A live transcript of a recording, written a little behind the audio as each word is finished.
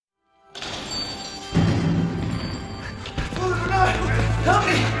Help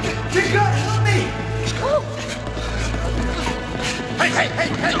me! Dear God, help me! Hey!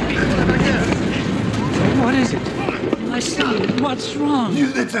 What is it? My son, what's wrong?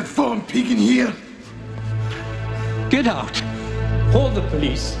 You let that foreign pig in here? Get out. Call the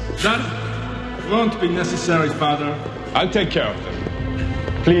police. That won't be necessary, Father. I'll take care of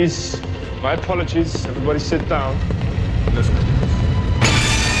them. Please, my apologies. Everybody sit down. Let's go.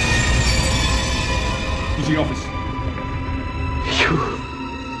 Easy office.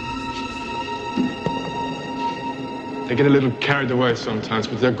 They get a little carried away sometimes,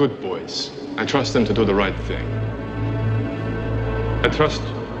 but they're good boys. I trust them to do the right thing. I trust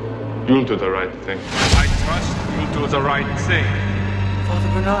you'll do the right thing. I trust you'll do the right thing. Father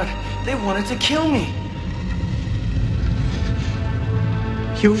Bernard, they wanted to kill me.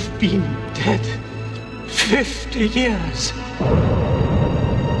 You've been dead 50 years.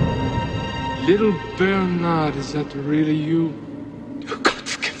 Little Bernard, is that really you? God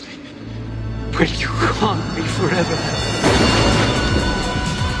forgive me. Will you haunt me forever?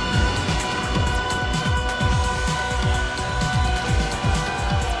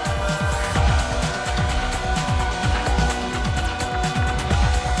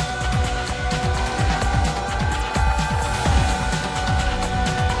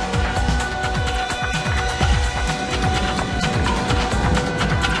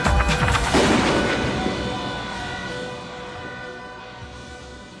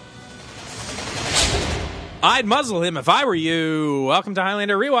 I'd muzzle him if I were you. Welcome to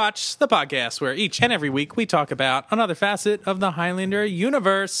Highlander Rewatch, the podcast where each and every week we talk about another facet of the Highlander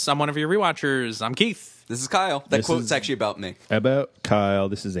universe. I'm one of your rewatchers. I'm Keith. This is Kyle. That quote's actually about me. About Kyle,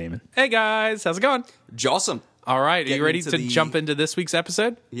 this is Eamon. Hey guys, how's it going? Jawsome. All right, are you ready into to jump into this week's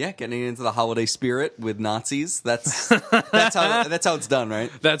episode? Yeah, getting into the holiday spirit with Nazis. That's how it's done,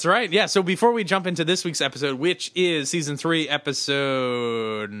 right? That's right. Yeah, so before we jump into this week's episode, which is season 3,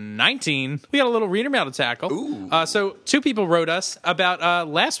 episode 19, we got a little reader mail to tackle. Ooh. So 2 people wrote us about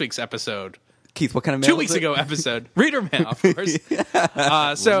last week's episode. Keith, what kind of mail 2 is weeks it? ago episode. Reader mail, of course.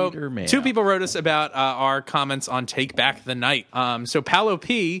 So Reader mail. 2 people wrote us about our comments on Take Back the Night. So Paolo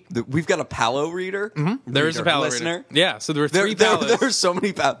P. We've got a Palo reader. There is a Paolo listener. reader. Yeah, so there were 3 There Palos. are so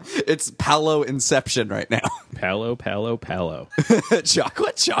many It's Palo Inception right now. Palo.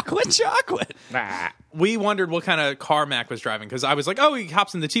 chocolate. We wondered what kind of car Mac was driving because I was like, oh, he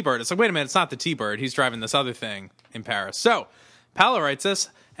hops in the T-Bird. It's like, wait a minute, it's not the T-Bird. He's driving this other thing in Paris. So Paolo writes us,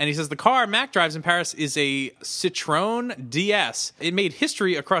 and he says the car Mac drives in Paris is a Citroën DS. It made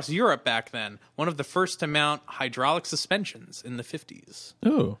history across Europe back then. One of the first to mount hydraulic suspensions in the 50s.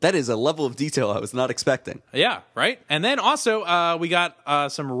 Oh. That is a level of detail I was not expecting. Yeah, right? And then also, we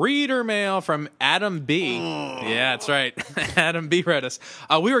got some reader mail from Adam B. Yeah, that's right. Adam B wrote us.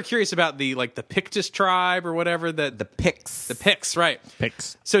 We were curious about the Pictus tribe or whatever. The Picts. The Picts, right.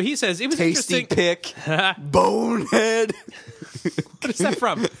 Picks. So he says, it was Tasty interesting. pick. Bonehead. What is that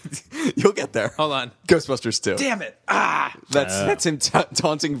from? You'll get there. Hold on. Ghostbusters 2. Damn it. That's him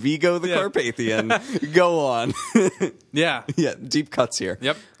taunting Vigo the Yeah. Carpathian. Go on. Yeah. Yeah, deep cuts here.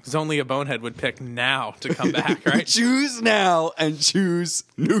 Yep. Because only a bonehead would pick now to come back, right? Choose now and choose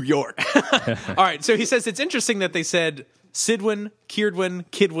New York. All right. So he says it's interesting that they said Sidwin, Kierdwin,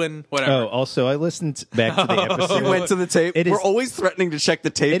 Kidwin, whatever. Oh, also, I listened back to the episode. We went to the tape. It is- We're always threatening to check the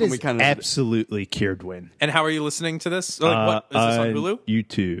tape, It and we is kind of absolutely Kierdwin. And how are you listening to this? Like, what? Is this on Hulu?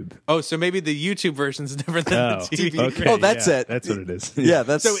 YouTube. Oh, so maybe the YouTube version is different than Oh, the TV. okay. Oh, that's yeah, it. That's what it is. Yeah,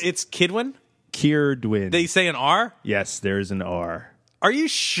 that's So it's Kidwin? Kierdwin. They say an R? Yes, there's an R. Are you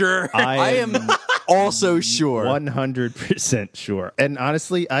sure? I am also sure. 100% sure. And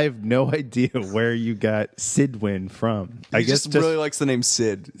honestly, I have no idea where you got Sidwin from. I He guess just really likes the name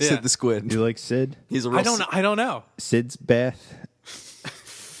Sid. Yeah. Sid the Squid. You like Sid? He's a real I don't know. Sid's bath.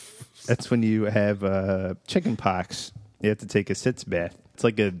 That's when you have chicken pox. You have to take a sitz bath. It's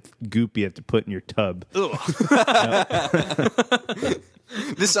like a goop you have to put in your tub.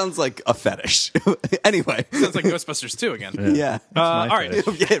 This sounds like a fetish. Anyway. Sounds like Ghostbusters 2 again. Yeah. All right.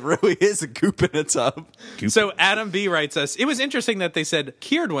 Yeah, it really is a goop in a tub. So Adam B writes us, it was interesting that they said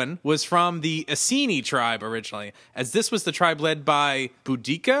Kierdwin was from the Iceni tribe originally, as this was the tribe led by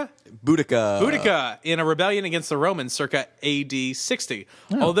Boudica in a rebellion against the Romans circa AD 60.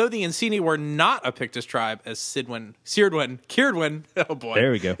 Although the Iceni were not a Pictus tribe, as Kierdwin, oh boy,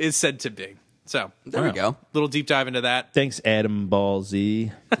 There we go. is said to be. So There we go. little deep dive into that. Thanks, Adam Ball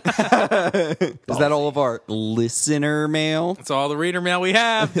Z. Is that all of our listener mail? That's all the reader mail we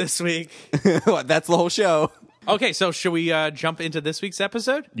have this week. That's the whole show. Okay, so should we jump into this week's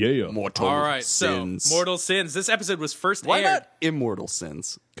episode? Yeah. Mortal All right, sins. so Mortal Sins. This episode was first Why aired, not immortal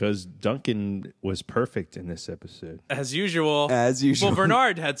sins? Because Duncan was perfect in this episode. as usual. As usual. Well,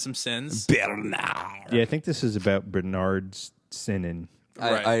 Bernard had some sins. Bernard. Yeah, I think this is about Bernard's sinning.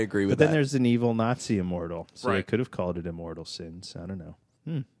 Right. I agree with But then that. there's an evil Nazi immortal. So they Right. could have called it Immortal Sins. I don't know.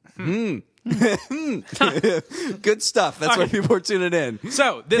 Good stuff. That's why people are tuning in.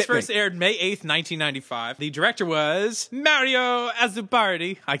 So, this Hit me. first aired May 8th, 1995. The director was Mario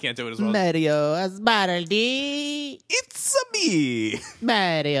Azubardi. I can't do it as well. Mario Asbardi. It's a me.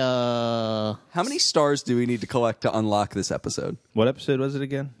 Mario. How many stars do we need to collect to unlock this episode? What episode was it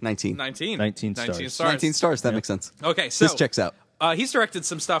again? 19. 19. 19 stars. 19 stars. That makes sense. Okay, so This checks out. He's directed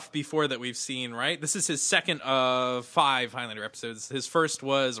some stuff before that we've seen, right? This is his second of 5 Highlander episodes. His first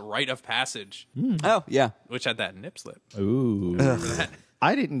was Rite of Passage, Oh, yeah. which had that nip slip. Ooh.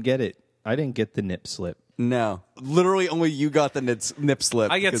 I didn't get it. I didn't get the nip slip. No. Literally only you got the nip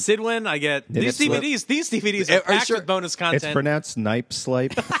slip. I get because- Sidwin. I get these slip. DVDs. These DVDs Are are you packed sure? with bonus It's content. pronounced Nipe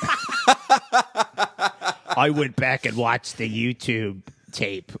Slipe. I went back and watched the YouTube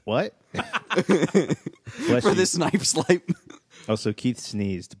tape. What? Bless for you. this knife slipe. Also, Keith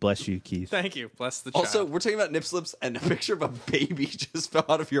sneezed. Bless you, Keith. Thank you. Bless the child. Also, we're talking about nip slips, and a picture of a baby just fell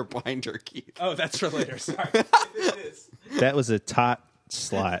out of your binder, Keith. oh, that's for later. Sorry. It is. That was a tot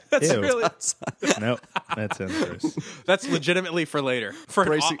slot. That's Ew. really Nope. That sounds gross. that's legitimately for later for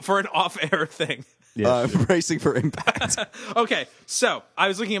Bracing- an off-air thing. Yeah, sure. Bracing for impact. Okay, so I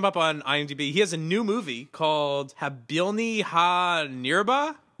was looking him up on IMDb. He has a new movie called Habilni Ha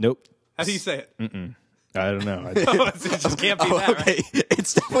Nirba. Nope. How do you say it? I don't know. Oh, it just can't be that, Okay, right?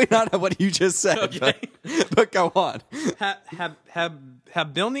 it's definitely not what you just said. Okay. But go on.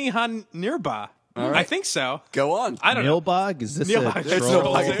 Habilni Ha Nirba. I think so. Go on. I don't know. Nilbog? Is this Nilbog. a It's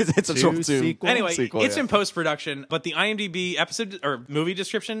troll? Nilbog. It's a troll 2 too. sequel? Anyway, Sequel, it's yeah. in post-production, but the IMDb episode or movie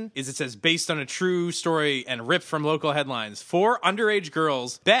description is it says based on a true story and ripped from local headlines. 4 underage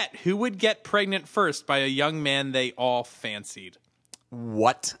girls bet who would get pregnant first by a young man they all fancied.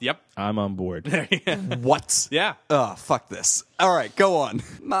 What? Yep. I'm on board. What? Yeah. Oh, fuck this. All right, go on.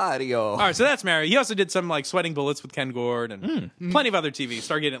 Mario. All right, so that's Mario. He also did some like Sweating Bullets with Ken Gord and plenty of other TV.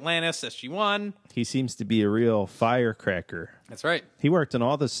 Stargate Atlantis, SG-1. He seems to be a real firecracker. That's right. He worked on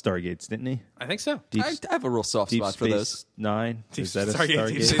all the Stargates, didn't he? I think so. Deep, I have a real soft Deep spot Space for those. Nine? Is that a Stargate,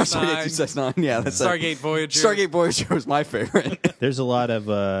 Deep Stargate? Space Nine. Stargate 269. Yeah, that's it. Stargate Voyager. Stargate Voyager was my favorite. There's a lot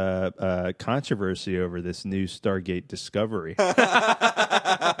of controversy over this new Stargate Discovery.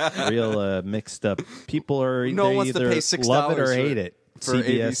 Real mixed up. People are No one they wants to either pay $6 love it or for- hate it. for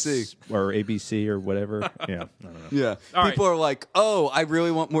CBS or ABC or whatever. Yeah, I don't know. Yeah. All People are like, oh, I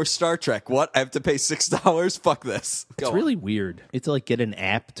really want more Star Trek. What? I have to pay $6? Fuck this. Go It's on. really weird. It's like get an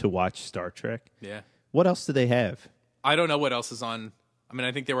app to watch Star Trek. Yeah. What else do they have? I don't know what else is on. I mean,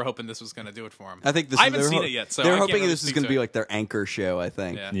 I think they were hoping this was going to do it for him. I think this I is- haven't they're seen ho- it yet, so they're I can't hoping really this is speak going to to be it. like their anchor show, I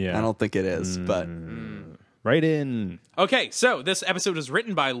think. Yeah. Yeah. I don't think it is, but Right in. Okay, so this episode was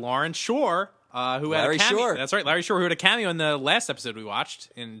written by Lauren Shore, who had Larry a cameo. Shore. That's right, Larry Shore, who had a cameo in the last episode we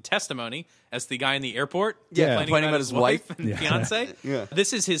watched in Testimony as the guy in the airport. Yeah. complaining about his wife and fiance. Yeah.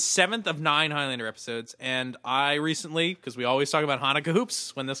 This is his 7th of 9 Highlander episodes, and I recently, because we always talk about Hanukkah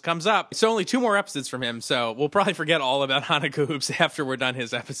Hoops when this comes up, it's only 2 more episodes from him, so we'll probably forget all about Hanukkah Hoops after we're done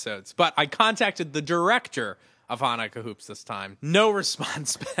his episodes. But I contacted the director of Hanukkah Hoops this time. No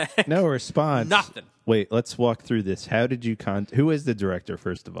response back. No response. Nothing. Wait, let's walk through this. How did you who is the director,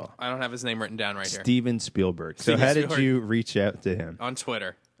 first of all? I don't have his name written down right here. Steven Spielberg. So Steven how did Spielberg. you reach out to him? On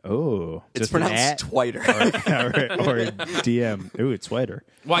Twitter. Oh. it's just an pronounced Twiter. or DM. Ooh, it's Twitter.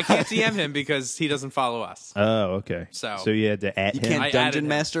 Well, I can't DM him because he doesn't follow us. Oh, okay. So- you had to at You him? can't I added dungeon him.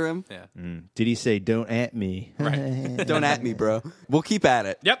 master him? Yeah. Did he say, don't at me? Right. Don't at me, bro. We'll keep at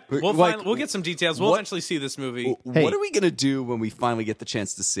it. Yep. We'll Like, we'll get some details. We'll what- eventually see this movie. Hey. What are we gonna do when we finally get the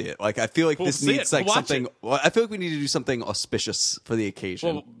chance to see it? Like, I feel like We'll this see needs it. like We'll watch something. Well, I feel like we need to do something auspicious for the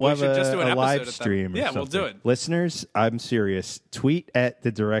occasion. Well, We'll we should have just do an a episode live at that. stream or Yeah, something. we'll do it. Listeners, I'm serious. Tweet at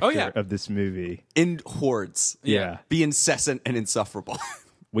the director Oh, yeah. of this movie. In hordes. Yeah. Be incessant and insufferable.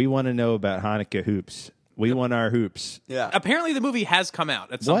 We want to know about Hanukkah hoops. We want our hoops. yeah. Apparently, the movie has come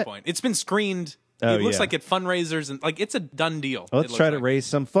out at some What? point. It's been screened. Oh, it looks yeah. like at fundraisers and like it's a done deal. Let's it looks try to like. raise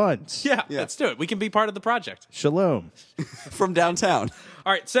some funds. Yeah, let's do it. We can be part of the project. Shalom. From downtown.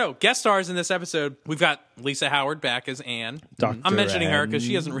 All right, so guest stars in this episode, we've got Lisa Howard back as Anne. Dr. I'm mentioning her because she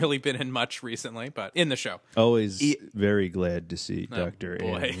Anne. hasn't really been in much recently, but in the show. Always very glad to see Dr.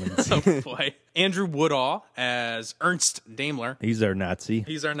 Boy. Ann Lindsay. Oh, boy. Andrew Woodall as Ernst Daimler. He's our Nazi.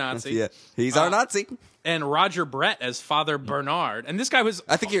 He's our Nazi. Yeah, he's our Nazi. And Roger Brett as Father Bernard. And this guy was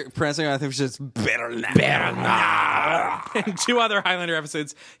I think you're pronouncing it. I think it's just Bernard. in 2 other Highlander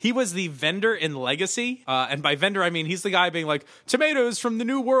episodes. He was the vendor in Legacy. And by vendor, I mean he's the guy being like, tomatoes from the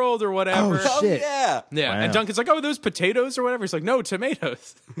New World or whatever. Oh, Oh shit. yeah. Yeah. Wow. And Duncan's like, oh, those potatoes or whatever. He's like, no,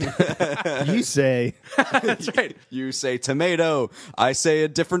 tomatoes. You say. That's right. You say tomato. I say a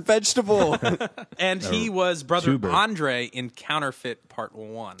different vegetable. And he was Brother tuber. Andre in Counterfeit Part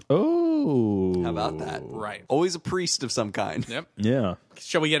 1. Oh. How about that? Right. Always a priest of some kind. Yep. Yeah.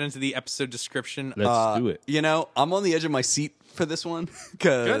 Shall we get into the episode description? Let's do it. You know, I'm on the edge of my seat for this one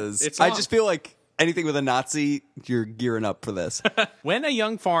because Good. It's I long. just feel like anything with a Nazi, you're gearing up for this. When a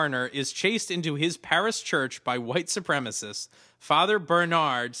young foreigner is chased into his Paris church by white supremacists, Father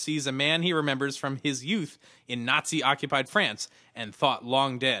Bernard sees a man he remembers from his youth in Nazi-occupied France and thought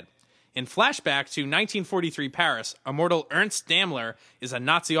long dead. In flashback to 1943 Paris, immortal Ernst Daimler is a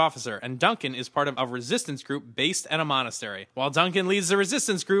Nazi officer, and Duncan is part of a resistance group based at a monastery. While Duncan leads the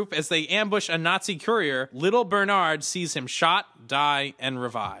resistance group as they ambush a Nazi courier, little Bernard sees him shot, die, and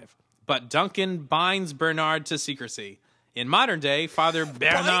revive. But Duncan binds Bernard to secrecy. In modern day, Father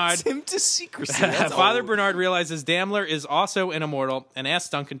Bernard... Binds him to secrecy. That's Father old. Bernard realizes Daimler is also an immortal and asks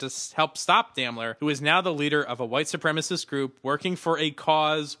Duncan to help stop Daimler, who is now the leader of a white supremacist group working for a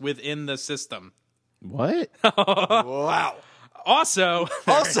cause within the system. What? Wow. Also,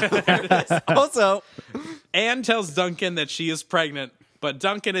 Also, Anne tells Duncan that she is pregnant, but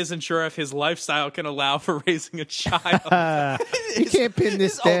Duncan isn't sure if his lifestyle can allow for raising a child. You can't pin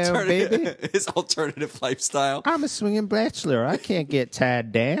this down, baby. his alternative lifestyle. I'm a swinging bachelor. I can't get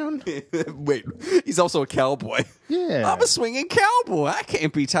tied down. Wait, he's also a cowboy. Yeah. I'm a swinging cowboy. I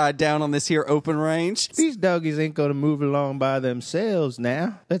can't be tied down on this here open range. These doggies ain't going to move along by themselves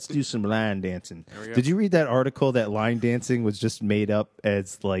now. Let's do some line dancing. Did you read that article that line dancing was just made up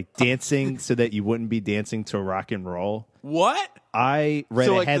as like dancing so that you wouldn't be dancing to rock and roll? What? I read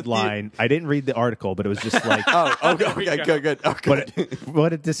So, a like, the headline. I didn't read the article, but it was just like. Okay, good. Okay.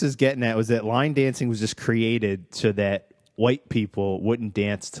 What this is getting at was that line dancing was just created so that white people wouldn't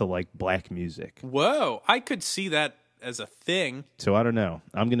dance to like black music. Whoa, I could see that as a thing. So I don't know.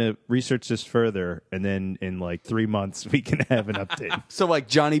 I'm going to research this further, and then in like 3 months we can have an update. So like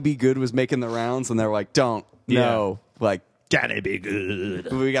Johnny B. Good was making the rounds, and they're like, "Don't, no, like Johnny be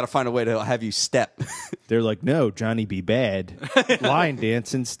good. we got to find a way to have you step." They're like, no, Johnny be bad. Line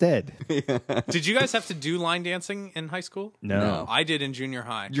dance instead. Did you guys have to do line dancing in high school? No. I did in junior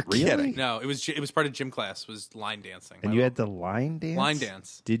high. You're Really? kidding. No, it was part of gym class, was line dancing. And you had the line dance? Line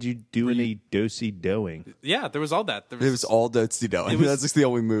dance. Did you do any do-si doing? Yeah, there was all that. It was all dotsy do. It was- That's just the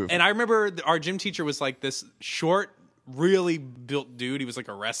only move. And I remember our gym teacher was like this short, really built dude. He was like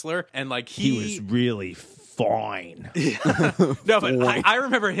a wrestler, and like He was really fine. no, but I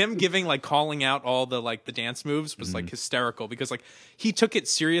remember him giving like calling out all the like the dance moves was like hysterical because like he took it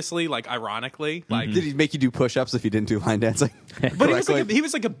seriously, like ironically, like. Did he make you do push-ups if you didn't do line dancing? But he was like correctly? he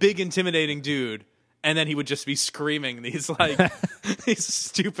was like a big, intimidating dude. And then he would just be screaming these like these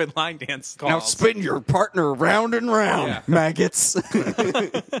stupid line dance calls. Now spin your partner round and round, Yeah. maggots.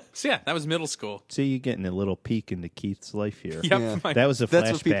 So yeah, that was middle school. So you're getting a little peek into Keith's life here. Yep. That was a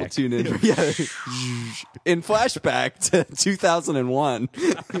That's what people flashback. tune in. Yeah. In flashback to 2001.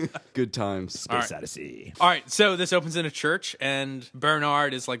 Good times. Space Odyssey. All right, so this opens in a church, and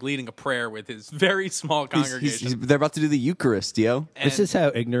Bernard is like leading a prayer with his very small congregation. They're about to do the Eucharist, yo. This is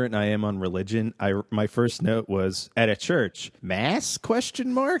how ignorant I am on religion. My first note was at a church. Mass?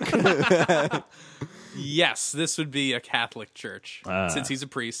 Question mark. Yes, this would be a Catholic church since he's a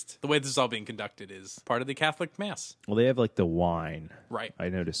priest. The way this is all being conducted is part of the Catholic Mass. Well, they have like the wine. Right. I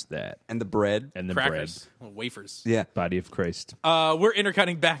noticed that. And the bread. And the Crackers, wafers. Yeah. bread. Body of Christ. We're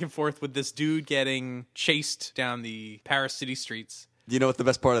intercutting back and forth with this dude getting chased down the Paris city streets. You know what the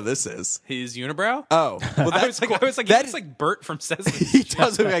best part of this is? His unibrow. Oh. Well, I was like, he that looks like Bert from Sesame he Street.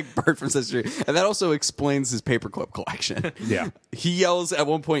 does look like Bert from Sesame Street. And that also explains his paperclip collection. Yeah. He yells at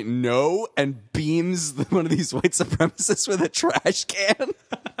one point, no, and beams one of these white supremacists with a trash can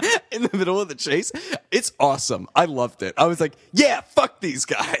in the middle of the chase. It's awesome. I loved it. I was like, yeah, fuck these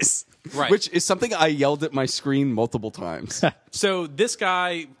guys. Right. Which is something I yelled at my screen multiple times. So does this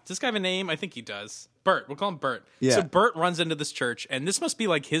guy have a name? I think he does. Bert. We'll call him Bert. Yeah. So Bert runs into this church, and this must be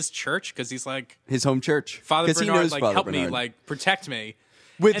like his church because he's like, His home church. Father 'Cause he Bernard, knows like, Father help me, Bernard. like, protect me.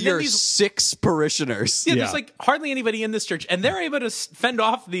 with And then your these- 6 parishioners. Yeah, Yeah. there's like hardly anybody in this church, and they're able to fend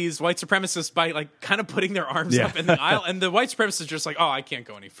off these white supremacists by like kind of putting their arms Yeah. up in the aisle, and the white supremacists are just like, oh, I can't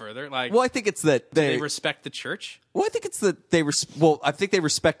go any further. Like, Well, I think it's that they respect the church. Well, I think it's that they I think they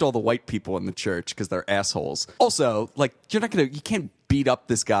respect all the white people in the church because they're assholes. Also, like you can't beat up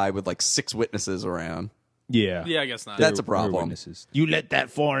this guy with like 6 witnesses around. Yeah. Yeah, I guess not. That's a We're problem. witnesses. You let that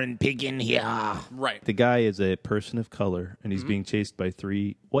foreign pig in here. Right. The guy is a person of color, and Mm-hmm. he's being chased by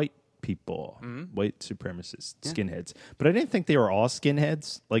 3 white people, white supremacists, skinheads. But I didn't think they were all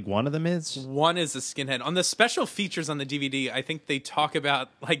skinheads. Like one of them is. One is a skinhead. On the special features on the DVD, I think they talk about,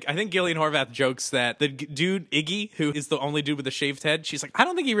 like, I think Gillian Horvath jokes that the dude, Iggy, who is the only dude with a shaved head, she's like, I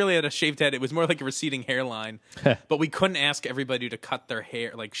don't think he really had a shaved head. It was more like a receding hairline. But we couldn't ask everybody to cut their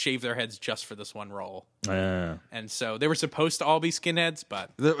hair, like shave their heads just for this one role. And so they were supposed to all be skinheads,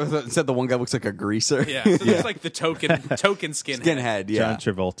 but Said the one guy looks like a greaser. yeah. So there's like the token skinhead. Skinhead, yeah. John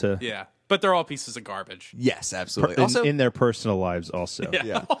Travolta. Yeah. But they're all pieces of garbage. Yes, absolutely. In, Also, in their personal lives, also.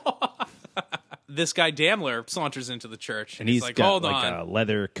 yeah. This guy Daimler saunters into the church And he's like, got hold like on. a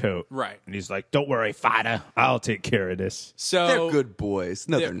leather coat. Right. And he's like, don't worry, Fada. I'll take care of this. So They're good boys.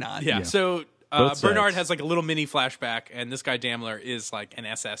 No, they're not. Yeah. So Both Bernard sides. has like a little mini flashback, and this guy Daimler is like an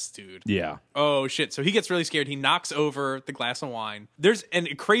SS dude. Yeah. Oh shit! So he gets really scared. He knocks over the glass of wine. There's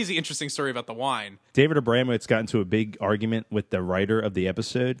a crazy interesting story about the wine. David Abramowitz got into a big argument with the writer of the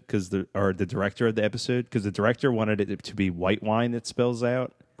episode or the director of the episode because the director wanted it to be white wine that spills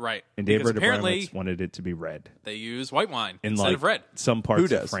out, Right. and Because David apparently Abramowitz wanted it to be red they use white wine in instead like of red. some parts Who of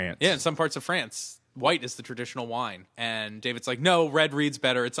does? France. Yeah, in some parts of France, white is the traditional wine. And David's like, no, red reads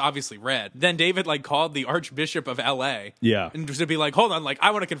better. It's obviously red. Then David like called the Archbishop of LA. Yeah. And just to be like, hold on, like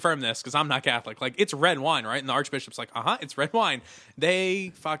I want to confirm this because I'm not Catholic. Like it's red wine, right? And the Archbishop's like, it's red wine.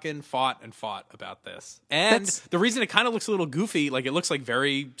 They fucking fought about this. And the reason it kind of looks a little goofy, like it looks like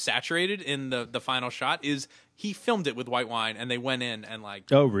very saturated in the final shot, is he filmed it with white wine and they went in and like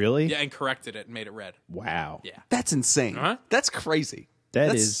Oh, really? yeah, and corrected it and made it red. Wow. Yeah. That's insane. Uh-huh. That's crazy. That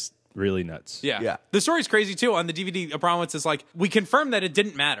That's- is really nuts. Yeah. Yeah. The story's crazy too. On the DVD, Abramowitz is like, we confirmed that it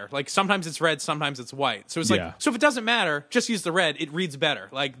didn't matter. Like sometimes it's red, sometimes it's white. So it's like, Yeah. so if it doesn't matter, just use the red. It reads better.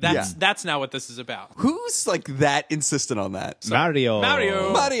 Like that's now what this is about. Who's like that insistent on that? Mario.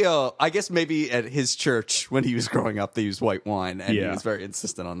 Mario. I guess maybe at his church when he was growing up, they used white wine, and he Yeah. was very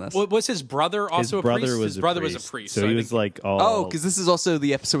insistent on this. Well, was his brother His also a brother priest? was His a brother priest. was a priest. So I he think- was like, Oh, because this is also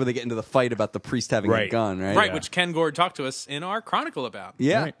the episode where they get into the fight about the priest having a Right. gun, right? right, yeah. which Ken Gord talked to us in our chronicle about.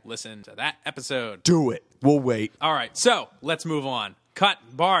 Yeah. Right. Listen to that episode. Do it. We'll wait. All right, so let's move on. Cut,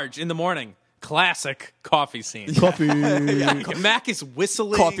 barge in the morning. Classic coffee scene. coffee. Mac is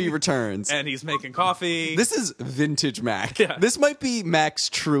whistling. Coffee returns. And he's making coffee. This is vintage Mac. Yeah. This might be Mac's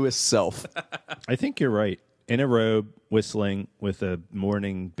truest self. I think you're right. In a robe, whistling with a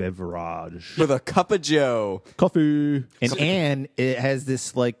morning beverage. With a cup of Joe. Coffee. And Anne, it has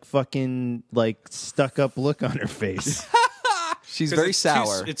this like fucking like stuck up look on her face. She's 'Cause very it's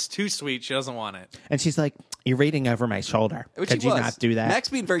sour. It's too sweet. She doesn't want it. And she's like, you're reading over my shoulder. Which Could he you was. not do that? Mac's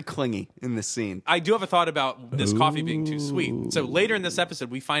being very clingy in this scene. I do have a thought about this coffee being too sweet. So later in this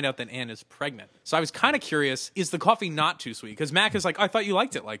episode, we find out that Anne is pregnant. So I was kind of curious, is the coffee not too sweet? Because Mac is like, I thought you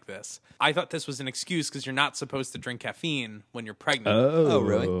liked it like this. I thought this was an excuse because you're not supposed to drink caffeine when you're pregnant. Oh,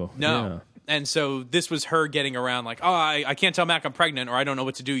 really? No. Yeah. And so this was her getting around like, I can't tell Mac I'm pregnant or I don't know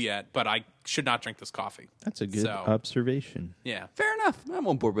what to do yet, but I should not drink this coffee. That's a good So- observation. Yeah. Fair enough. I'm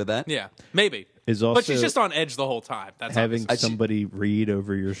on board with that. Yeah. Maybe. Is but she's also just on edge the whole time. That's Having obvious. somebody read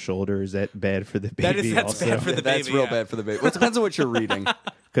over your shoulder, is that bad for the baby? That's bad for the That's baby. real yeah. bad for the baby. Well, it depends on what you're reading.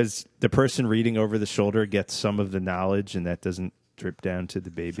 Because the person reading over the shoulder gets some of the knowledge, and that doesn't drip down to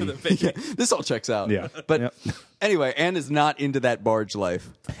the baby. This all checks out. Yeah. But Yep. anyway, Anne is not into that barge life.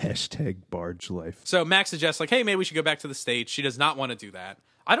 Hashtag barge life. So Max suggests, like, hey, maybe we should go back to the States. She does not want to do that.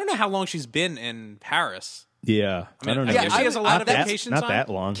 I don't know how long she's been in Paris. Yeah, I don't know. I guess she has a lot of Not vacation Not time. that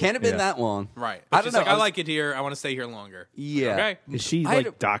long. Can't have been Yeah. that long. Right. I But don't she's know. like, I I was- like it here. I want to stay here longer. Yeah. Okay. Is she I like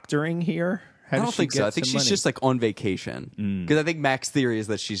had- doctoring here? How I does don't she think so. get I think some she's money? just like on vacation. Because I think Mac's theory is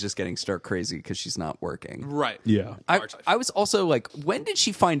that she's just getting stir crazy because she's not working. Right. Yeah. Large life. I was also like, when did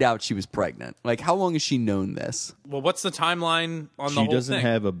she find out she was pregnant? Like, how long has she known this? Well, what's the timeline on the She whole doesn't thing?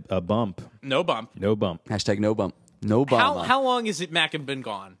 have a bump. No bump. No bump. Hashtag no bump. No bump. How long is it Mac have been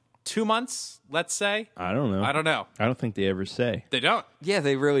gone? 2 months, let's say? I don't know. I don't know. I don't think they ever say. They don't. Yeah,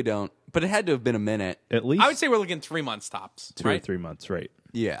 they really don't. But it had to have been a minute. At least I would say we're looking 3 months tops. 2 or right? 3 months, right?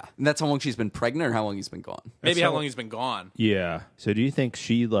 Yeah. And that's how long she's been pregnant or how long he's been gone? Maybe how long he's been gone. Yeah. So do you think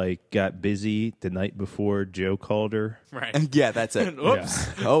she like got busy the night before Joe called her? Right. Yeah, that's it. Oops.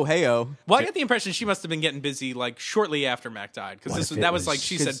 Oh, hey-oh. Well, I get the impression she must have been getting busy like shortly after Mac died because What if it that was was- like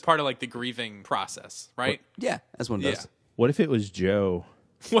she said part of like the grieving process, right? Yeah, as one Yeah. does. What if it was Joe?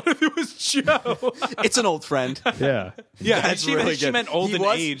 What if it was Joe? It's an old friend. Yeah. Yeah, That's she, really she good. meant old He in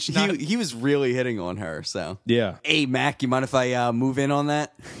was- age. He was really hitting on her, so. Yeah. Hey, Mac, you mind if I move in on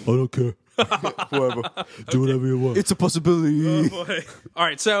that? I don't care. Whatever. Do whatever you want. It's a possibility. Boy. All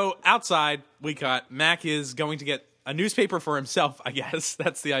right, so outside we got Mac is going to get a newspaper for himself. I guess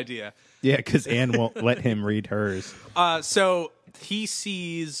that's the idea. Yeah, because Anne won't let him read hers. So he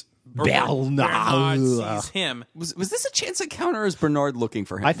sees Bernard. Bernard sees him. Was this a chance encounter or is Bernard looking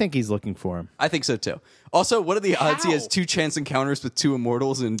for him? I think he's looking for him. I think so, too. Also, what are the odds he How? has 2 chance encounters with 2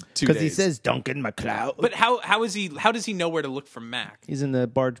 immortals in 2 days? Because he says Duncan MacLeod. But how is he? How does he know where to look for Mac? He's in the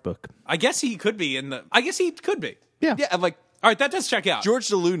barge book. I guess he could be in the. I guess he could be. Yeah. Yeah, I'm like, All right, that does check out. George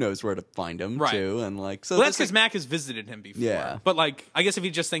DeLue knows where to find him, Right. too. And like, so Well, that's this, because Mac has visited him before. Yeah. But like, I guess if he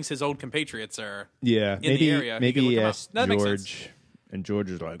just thinks his old compatriots are Yeah. in maybe the area, maybe he he could look him asked up. That makes sense. George, and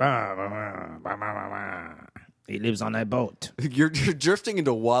George is like, "Bah, bah, bah, bah, bah, bah, bah. He lives on that boat. you're drifting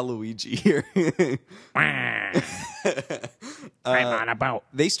into Waluigi here. I'm on a boat.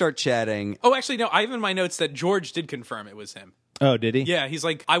 They start chatting. Oh, actually, no. I have in my notes that George did confirm it was him. Oh, did he? Yeah, he's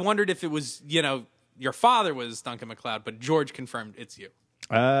like, I wondered if it was, your father was Duncan MacLeod, but George confirmed it's you.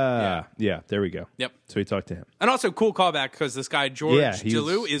 Yeah, there we go. Yep. So he talked to him. And also, cool callback because this guy George Yeah, he was-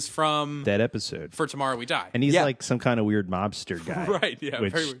 DeLue is from That episode. For Tomorrow We Die. And he's Yeah. like some kind of weird mobster guy. Right, yeah,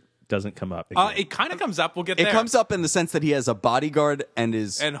 Which very weird. doesn't come up. Again. It kind of comes up. We'll get It there. comes up in the sense that he has a bodyguard and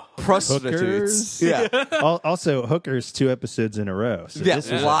is And prostitutes. hookers. Yeah. Also, hookers 2 episodes in a row. So Yeah, this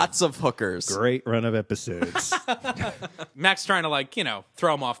is lots of hookers. a great run of episodes. Mac's trying to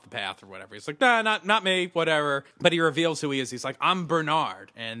throw him off the path or whatever. He's like, nah, not me, whatever. But he reveals who he is. He's like, I'm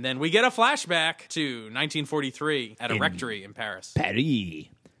Bernard. And then we get a flashback to 1943 at a rectory in Paris. Paris.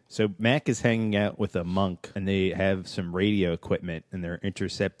 So Mac is hanging out with a monk, and they have some radio equipment, and they're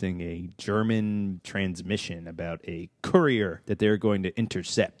intercepting a German transmission about a courier that they're going to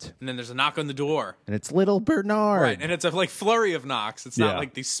intercept. And then there's a knock on the door. And it's little Bernard. Right. And it's a flurry of knocks. It's Yeah. not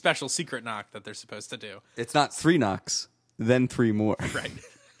like the special secret knock that they're supposed to do. It's not 3 knocks, then 3 more. Right.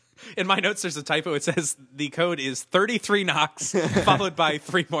 In my notes, there's a typo. It says the code is 33 knocks, followed by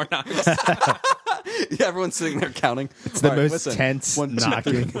 3 more knocks. Yeah, everyone's sitting there counting. It's the most tense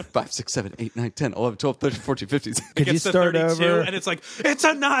knocking. 5, 6, 7, 8, 9, 10, 11, 12, 13, 14, 15. Could It you gets to start 32, over? and it's like, it's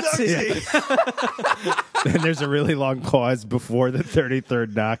a Nazi. And there's a really long pause before the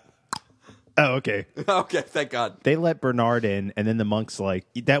 33rd knock. Oh, okay. Okay, thank God. They let Bernard in, and then the monk's like,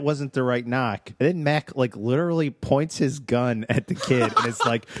 that wasn't the right knock. And then Mac, literally points his gun at the kid, and it's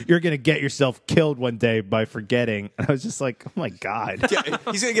like, you're going to get yourself killed one day by forgetting. And I was just like, oh my God. Yeah,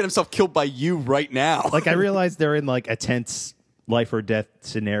 he's going to get himself killed by you right now. I realized they're in, a tense life or death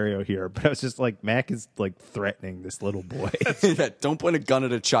scenario here, but I was just like, Mac is, threatening this little boy. Yeah, don't point a gun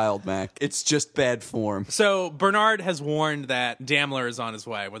at a child, Mac. It's just bad form. So Bernard has warned that Daimler is on his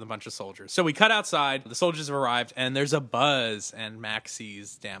way with a bunch of soldiers. So we cut outside. The soldiers have arrived, and there's a buzz, and Mac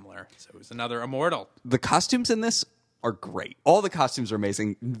sees Daimler. So he's another immortal. The costumes in this are great. All the costumes are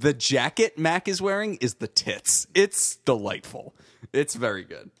amazing. The jacket Mac is wearing is the tits. It's delightful. It's very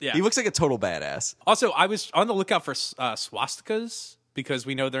good. Yeah. He looks like a total badass. Also, I was on the lookout for swastikas because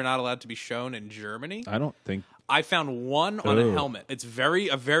we know they're not allowed to be shown in Germany. I don't think. I found one on a Oh. helmet. It's a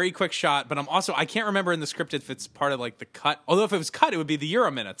very quick shot, but I can't remember in the script if it's part of the cut. Although if it was cut, it would be the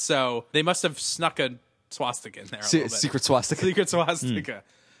Euro minute. So they must have snuck a swastika in there a little bit. Secret swastika. Secret swastika.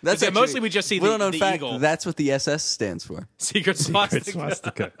 That's Yeah, actually- mostly we just see little the known fact, eagle. That's what the SS stands for. Secret swastika.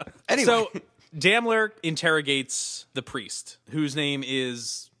 Swastika. Anyway, So Daimler interrogates the priest, whose name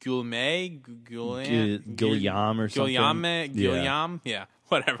is Guillaume, Guillaume or something. Guillaume, yeah,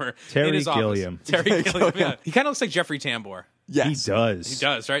 whatever. Terry In his office. Gilliam. Terry Gilliam. Yeah. He kind of looks like Jeffrey Tambor. yes. He does. He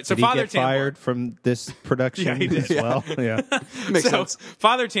does, right? So Did Father he get Tambor fired from this production Yeah, he did. as well? Yeah. Makes so sense.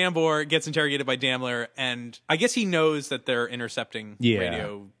 Father Tambor gets interrogated by Daimler, and I guess he knows that they're intercepting Yeah.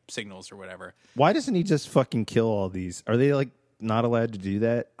 radio signals or whatever. Why doesn't he just fucking kill all these? Are they not allowed to do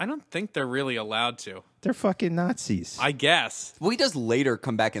that? I don't think they're really allowed to. They're fucking Nazis. I guess. Well, he does later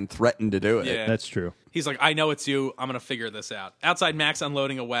come back and threaten to do it. Yeah. That's true. He's like, I know it's you. I'm going to figure this out. Outside, Mac's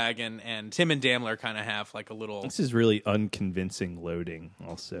unloading a wagon, and Tim and Daimler kind of have like a little... This is really unconvincing loading,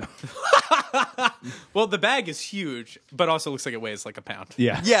 also. Well, the bag is huge, but also looks like it weighs like a pound.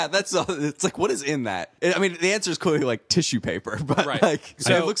 Yeah. Yeah, that's it's like, what is in that? I mean, the answer is clearly like tissue paper, but Right. like,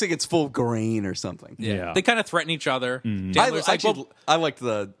 So- it looks like it's full of grain or something. Yeah. They kind of threaten each other. I Daimler's like, actually, well, I liked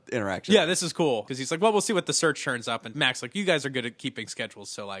the interaction. yeah, this is cool. Because he's like, well, we'll see what the search turns up. And Mac's like, you guys are good at keeping schedules,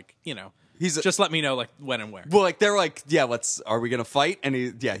 so like, you know, just let me know like when and where. Well, like they're like, yeah, are we gonna fight? And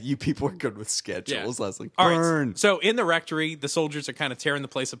you people are good with schedules, Leslie. All right. Burn. So in the rectory, the soldiers are kind of tearing the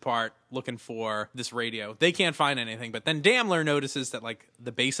place apart, looking for this radio. They can't find anything, but then Daimler notices that like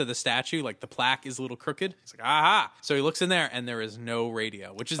the base of the statue, like the plaque, is a little crooked. He's like, aha! So he looks in there, and there is no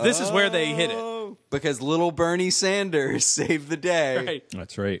radio. This is where they hid it. Because little Bernie Sanders saved the day. Right.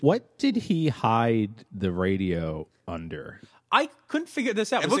 That's right. What did he hide the radio under? I couldn't figure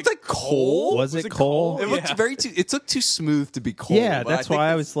this out. It Was looked like coal. Was it coal? It looked it looked too smooth to be coal. Yeah, but that's think why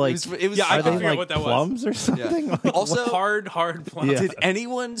I was like, it was Yeah, I are couldn't they figure out like what that was. plums or something? Like, also hard plums. Yeah. Did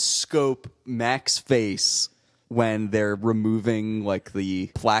anyone scope Mac's face when they're removing like the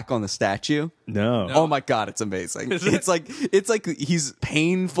plaque on the statue? no. Oh my god, it's amazing. It's like he's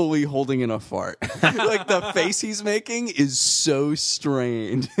painfully holding in a fart. Like the face he's making is so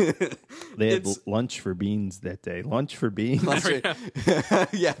strained. They had lunch for beans that day. Lunch for beans.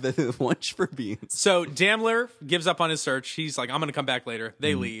 Yeah, the lunch for beans. So Daimler gives up on his search. He's like, I'm going to come back later.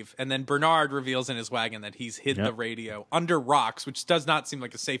 They leave. And then Bernard reveals in his wagon that he's hid the radio under rocks, which does not seem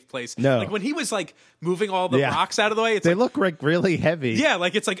like a safe place. No. Like when he was like moving all the Yeah. rocks out of the way, it's They like, look like really heavy. yeah,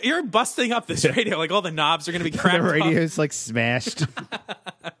 like it's like you're busting up this radio. Like all the knobs are going to be cracked The off. radio's like smashed.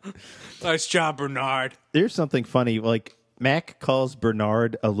 Nice job, Bernard. There's something funny. Like Mac calls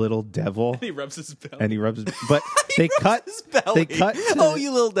Bernard a little devil. He rubs his belly. And he rubs his, but they cut Belly. they cut to, Oh,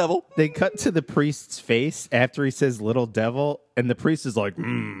 you little devil. they cut to the priest's face after he says little devil, and the priest is like,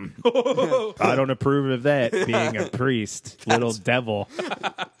 I don't approve of that being a priest, little devil.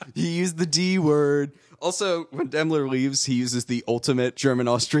 He used the D word. Also, when Daimler leaves, he uses the ultimate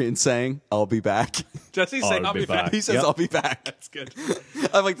German-Austrian saying, I'll be back. Does he say, I'll be back? He says, Yep. I'll be back. That's good.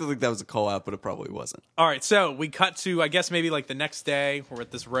 I like to think that was a call out, but it probably wasn't. All right, so we cut to, I guess, maybe like the next day. We're at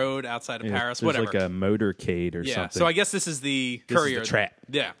this road outside of Paris, There's whatever. like a motorcade or Yeah, something. so I guess this is the This is courier. the trap.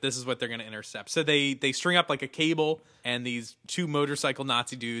 Yeah, this is what they're going to intercept. So they string up like a cable, and these two motorcycle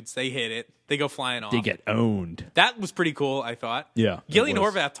Nazi dudes, they hit it. They go flying off. They get owned. That was pretty cool, I thought. Yeah, it Gillian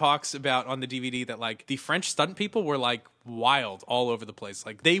was. Horvath talks about on the DVD that like the French stunt people were like wild all over the place.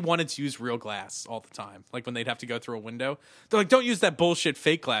 Like they wanted to use real glass all the time. Like when they'd have to go through a window, they're like, don't use that bullshit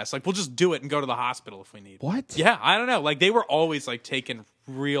fake glass. Like we'll just do it and go to the hospital if we need. What? Yeah, I don't know. Like they were always like taking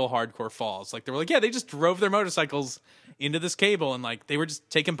real hardcore falls. Like they were like, yeah, they just drove their motorcycles into this cable and like they were just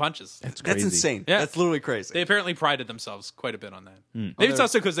taking punches. That's crazy. insane. Yeah. That's literally crazy. They apparently prided themselves quite a bit on that. Maybe it's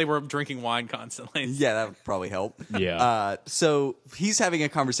also because they were drinking wine constantly. Yeah, that would probably help. Yeah. So he's having a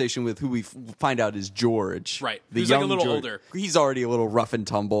conversation with who we find out is George. Right. The Who's, like, a young little George. older. He's already a little rough and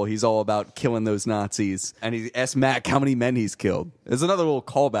tumble. He's all about killing those Nazis. And he asks Mac how many men he's killed. There's another little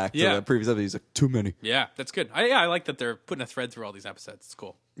callback to Yeah. the previous episode. He's like, too many. Yeah, that's good. I like that they're putting a thread through all these episodes. It's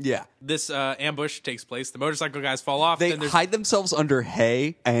cool. Yeah. This ambush takes place. The motorcycle guys fall off. They then there's hide themselves under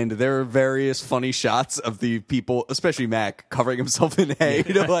hay, and there are various funny shots of the people, especially Mac, covering himself in hay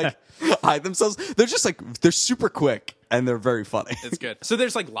to like hide themselves. They're just like, they're super quick, and they're very funny. It's good. So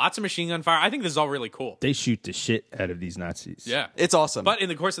there's like lots of machine gun fire. I think this is all really cool. They shoot the shit out of these Nazis. Yeah. It's awesome. But in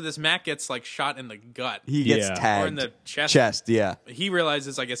the course of this, Mac gets like shot in the gut. he gets Yeah. tagged. Or in the chest. Chest, yeah. He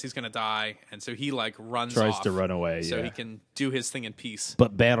realizes, I guess, he's going to die. And so he like runs Tries off to run away, So yeah. he can do his thing in peace.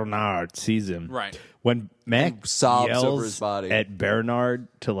 But Bernard sees him. Right. When Mac And sobs yells over his body. at Bernard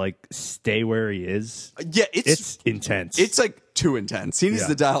to like stay where he is, Yeah, it's intense. It's like too intense. He needs Yeah.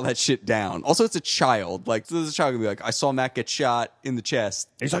 to dial that shit down. Also, it's a child. Like, so there's a child gonna be like, I saw Mac get shot in the chest.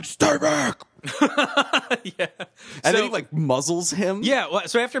 He's like, stay back. Yeah. And So- then he like muzzles him. Yeah, well,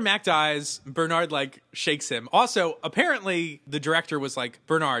 so after Mac dies, Bernard like shakes him. Also, apparently, the director was like,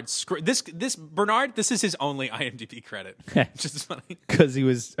 "Bernard, this Bernard, this is his only IMDb credit." Which is funny, Because he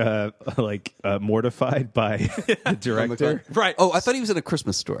was mortified by the director. right? Oh, I thought he was in A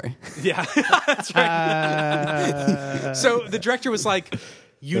Christmas Story. Yeah, that's right. So the director was like,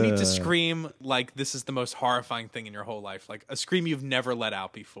 "You need to scream like this is the most horrifying thing in your whole life, like a scream you've never let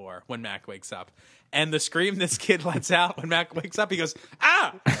out before." When Mac wakes up, and the scream this kid lets out when Mac wakes up, he goes,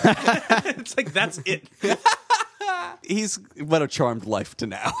 "Ah!" It's like that's it. He's led a charmed life to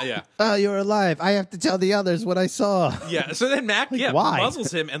now. Yeah. Oh, you're alive. I have to tell the others what I saw. Yeah, so then Mac, why?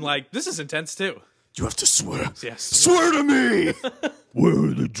 muzzles him, and like this is intense too. You have to swear. Yes. Swear to me. Where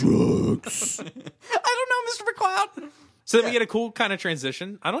are the drugs? I don't know, Mr. McCloud. So then we get a cool kind of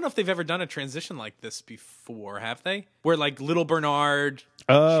transition. I don't know if they've ever done a transition like this before, have they? Where like little Bernard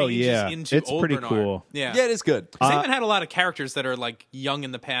Oh, changes yeah. into It's old pretty Bernard. cool. Yeah. Yeah, it is good. 'Cause they haven't had a lot of characters that are like young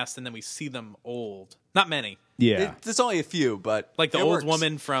in the past and then we see them old. Not many. Yeah. There's only a few, but Like the it old works.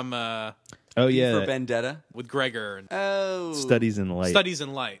 woman from Oh, for yeah. Vendetta. with Gregor and Oh, Studies in Light. Studies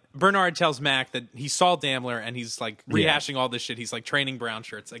in Light. Bernard tells Mac that he saw Daimler and he's like rehashing all this shit. He's like training brown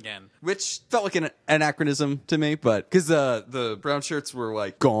shirts again. which felt like an anachronism to me, but because the brown shirts were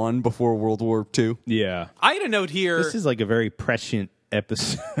like gone before World War II. Yeah. I had a note here. This is like a very prescient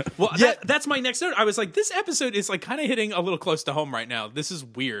episode. Well, that's my next note. I was like, this episode is like kind of hitting a little close to home right now. This is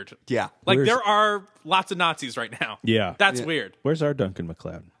weird. Yeah, Like Where's- there are lots of Nazis right now. Yeah. That's weird. Where's our Duncan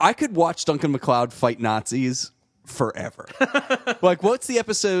MacLeod? I could watch Duncan MacLeod fight Nazis forever. Like, what's the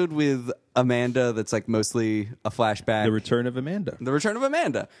episode with Amanda that's like mostly a flashback? The Return of Amanda. The Return of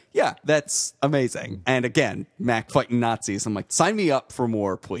Amanda. Yeah, that's amazing. And again, Mac fighting Nazis. I'm like, sign me up for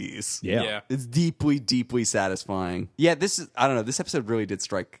more, please. Yeah. Yeah. It's deeply, deeply satisfying. Yeah, this is, I don't know, this episode really did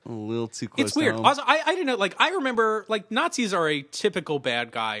strike a little too close It's weird. to home. Also, I didn't know. Like, I remember, like, Nazis are a typical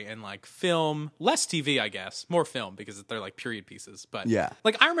bad guy in like film, less TV, I guess, more film because they're like period pieces. But Yeah.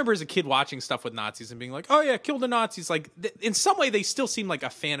 like, I remember as a kid watching stuff with Nazis and being like, oh yeah, kill the Nazis. Like, in some way, they still seem like a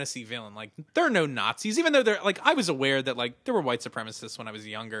fantasy villain. Like, there are no Nazis, even though they're like, I was aware that like there were white supremacists when I was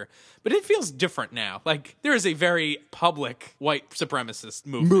younger, but it feels different now. Like, there is a very public white supremacist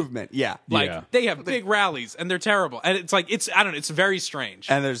movement. Yeah. Like Yeah. they have big rallies and they're terrible, and it's like I don't know. It's very strange.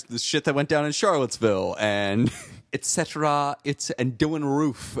 And there's the shit that went down in Charlottesville and etc. And Dylan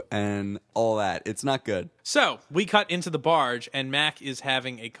Roof and all that. It's not good. So we cut into the barge, and Mac is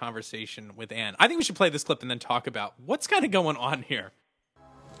having a conversation with Anne. I think we should play this clip and then talk about what's kind of going on here.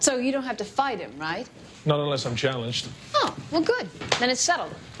 So you don't have to fight him, right? Not unless I'm challenged. Oh, well, good. Then it's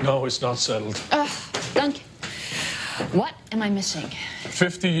settled. No, it's not settled. Duncan, what am I missing?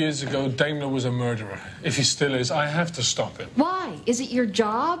 50 years ago, Daimler was a murderer. If he still is, I have to stop him. Why? Is it your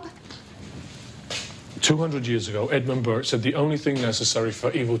job? 200 years ago, Edmund Burke said the only thing necessary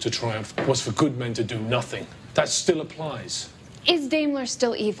for evil to triumph was for good men to do nothing. That still applies. Is Daimler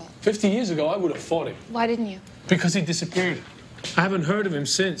still evil? 50 years ago, I would have fought him. Why didn't you? Because he disappeared. I haven't heard of him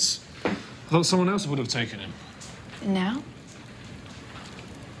since. I thought someone else would have taken him. And now?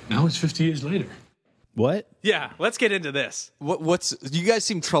 Now it's 50 years later. What? Yeah, let's get into this. What's you guys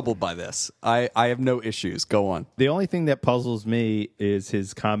seem troubled by this? I have no issues. Go on. The only thing that puzzles me is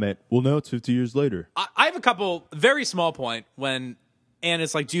his comment, well, now it's 50 years later. I have a couple very small point when Anne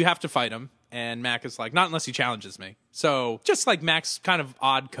is like, do you have to fight him? And Mac is like, not unless he challenges me. So just like Mac's kind of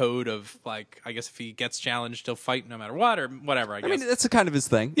odd code of like, I guess if he gets challenged, he'll fight no matter what or whatever, I guess. I mean, that's a kind of his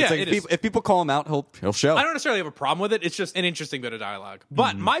thing. Yeah, It's like it if, is. if people call him out, he'll show. I don't necessarily have a problem with it. It's just an interesting bit of dialogue.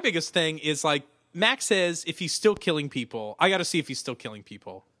 But my biggest thing is like, Mac says if he's still killing people, I got to see if he's still killing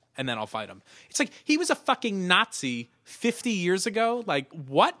people, and then I'll fight him. It's like, he was a fucking Nazi 50 years ago. Like,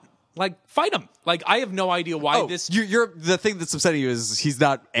 what? Like, fight him. Like, I have no idea why this... You're the thing that's upsetting you is he's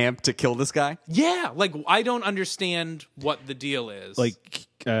not amped to kill this guy. Yeah, like, I don't understand what the deal is. Like,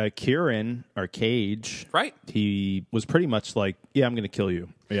 Kieran, or Cage, right? He was pretty much like, yeah, I'm going to kill you.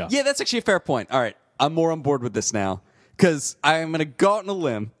 Yeah. Yeah, that's actually a fair point. All right, I'm more on board with this now. Because I'm going to go out on a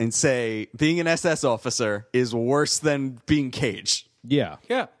limb and say being an SS officer is worse than being Cage. Yeah.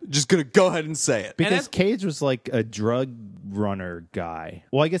 Yeah. Just going to go ahead and say it. Because Cage was like a drug runner guy.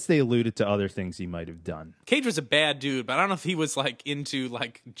 Well, I guess they alluded to other things he might have done. Cage was a bad dude, but I don't know if he was like into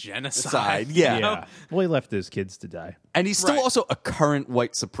like genocide. Yeah. you know? Yeah. Well, he left his kids to die. And he's still Right. also a current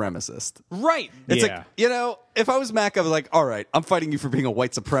white supremacist. Right. It's Yeah. like, you know, if I was Mac, I was like, all right, I'm fighting you for being a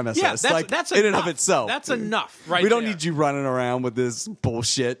white supremacist. Yeah, that's, like, that's in and enough. of itself. That's enough, right? We don't there. need you running around with this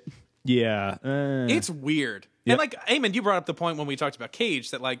bullshit. Yeah. It's weird. Yep. And like, Eamon, you brought up the point when we talked about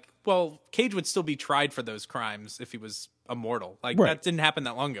Cage that like, well, Cage would still be tried for those crimes if he was immortal. Like Right. that didn't happen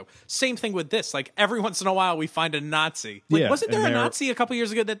that long ago. Same thing with this. Like every once in a while we find a Nazi. Like, Yeah, wasn't there and a they're- Nazi a couple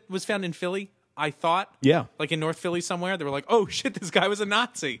years ago that was found in Philly? I thought. Yeah. Like in North Philly somewhere. They were like, oh shit, this guy was a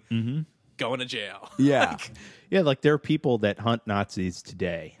Nazi. Mm-hmm. Going to jail. Yeah. Yeah, like there are people that hunt Nazis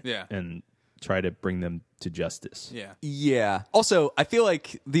today. Yeah. And try to bring them to justice. Yeah. Yeah. Also, I feel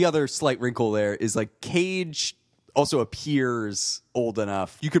like the other slight wrinkle there is like Cage also appears old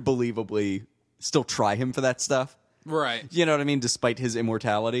enough. You could believably still try him for that stuff. Right. You know what I mean? Despite his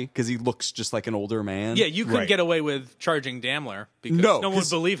immortality, because he looks just like an older man. Yeah, you couldn't Right. get away with charging Daimler because No, no one would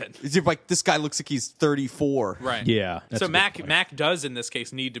believe it. You're like, this guy looks like he's 34. Right. Yeah. that's So a good Mac point. Mac does in this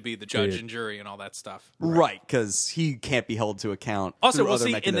case need to be the judge Yeah. and jury and all that stuff. Right, because he can't be held to account. Also, through we'll other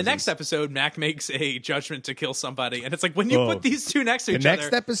see in the next mechanisms. episode, Mac makes a judgment to kill somebody, and it's like when you Oh. put these two next to The each next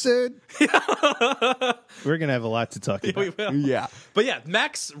other, episode, we're gonna have a lot to talk about. we will. Yeah. But yeah,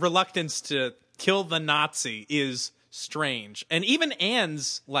 Mac's reluctance to kill the Nazi is strange, and even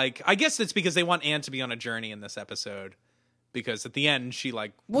Anne's like, I guess it's because they want Anne to be on a journey in this episode, because at the end she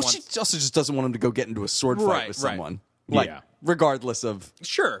like, Well, wants, she also just doesn't want him to go get into a sword fight Right, with right. someone. Like, Yeah. regardless of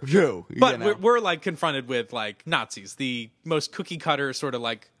sure, who. but you know? we're like confronted with like Nazis, the most cookie cutter sort of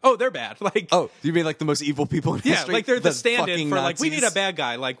like, oh, they're bad, like. Oh, you mean like the most evil people in Yeah, history? like they're the stand-in fucking for like, we need a Nazis? bad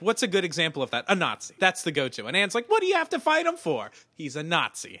guy. Like, what's a good example of that? A Nazi. That's the go-to. And Anne's like, what do you have to fight him for? He's a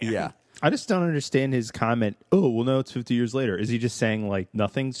Nazi. Yeah. I just don't understand his comment. Oh, well, no, it's 50 years later. Is he just saying like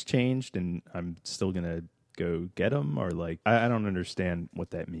nothing's changed and I'm still gonna go get him, or like I don't understand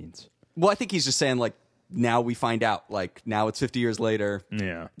what that means. Well, I think he's just saying like, now we find out. Like, now it's 50 years later.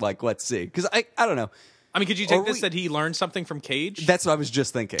 Yeah. Like, let's see. Because I don't know. I mean, could you take Or this we- that he learned something from Cage? That's what I was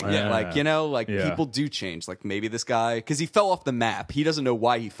just thinking. Yeah. Like, you know, like Yeah. people do change. Like maybe this guy, because he fell off the map. He doesn't know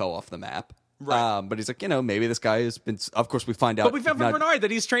why he fell off the map. Right. But he's like, you know, maybe this guy has been. Of course, we find out. But we found from not- Bernard that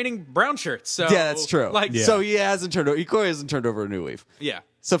he's training brown shirts. So Yeah, that's true. Like, Yeah. So he hasn't turned. He clearly hasn't turned over a new leaf. yeah.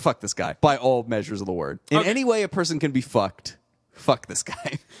 So fuck this guy by all measures of the word. In Okay. any way a person can be fucked, fuck this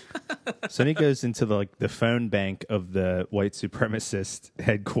guy. So then he goes into the phone bank of the white supremacist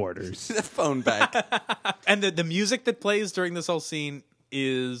headquarters. The phone back. And the music that plays during this whole scene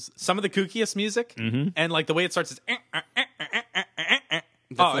is some of the kookiest music, and like the way it starts is.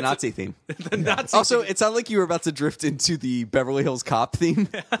 That's the Nazi theme. The Nazi. Also, it sounded like you were about to drift into the Beverly Hills Cop theme.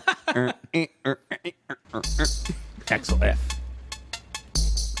 Axel F.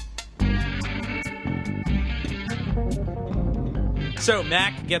 So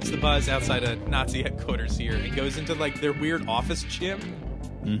Mac gets the buzz outside of Nazi headquarters here and goes into like their weird office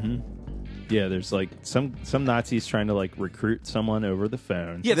gym. Yeah, there's like some Nazis trying to like recruit someone over the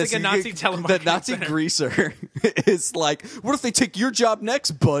phone. Yeah, it's like a Nazi telemarketing The Nazi center. greaser is like, what if they take your job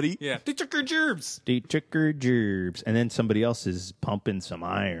next, buddy? Yeah, they took her gerbs. They took her gerbs, and then somebody else is pumping some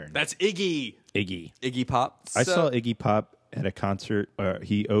iron. That's Iggy. Iggy. Iggy Pop. I saw Iggy Pop at a concert.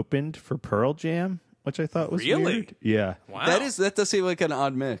 He opened for Pearl Jam, which I thought was Really? weird. Yeah. Wow. That does seem like an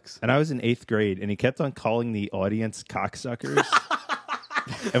odd mix. And I was in 8th grade, and he kept on calling the audience cocksuckers.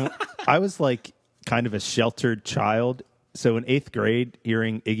 And I was like kind of a sheltered child. So in 8th grade,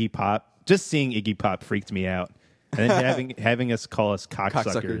 hearing Iggy Pop, just seeing Iggy Pop freaked me out. And then having us call us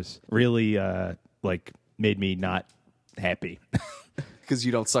cocksuckers really like made me not happy. Because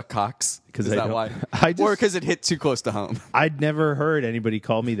you don't suck cocks. 'Cause Is I that don't- why? I just- Or because it hit too close to home. I'd never heard anybody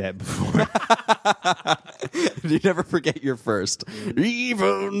call me that before. You never forget your first.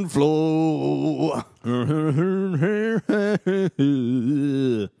 Even flow.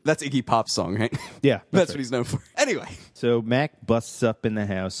 That's Iggy Pop's song, right? Yeah. That's right. what he's known for. Anyway, So Mac busts up in the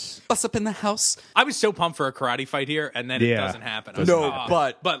house. bust up in the house. I was so pumped for a karate fight here, and then it Yeah. doesn't happen. I was No,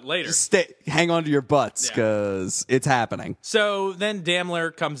 like, but later. hang on to your butts Yeah. because it's happening. So then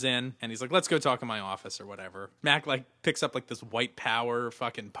Daimler comes in and he's like, let's go talk in my office or whatever. Mac like picks up like this white power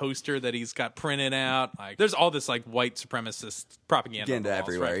fucking poster that he's got printed out. Like there's all this like white supremacist propaganda on the walls,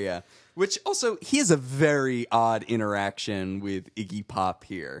 Everywhere, right? yeah. Which also, he has a very odd interaction with Iggy Pop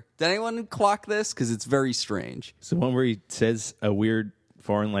here. Did anyone clock this? Because it's very strange. It's the one where he says a weird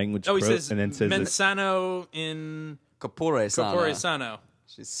foreign language Oh, he quote says and then says it. Mensano in Corpore Corpore Sano. Sano.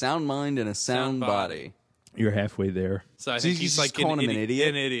 She's sound mind and a sound body. You're halfway there. So I So think he's he's just like calling him an idiot?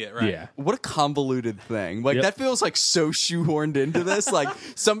 An idiot, right? Yeah. What a convoluted thing. Like, Yep. that feels like so shoehorned into this. Like,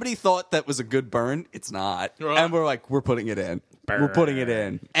 somebody thought that was a good burn. It's not. Right. And we're like, we're putting it in. We're putting it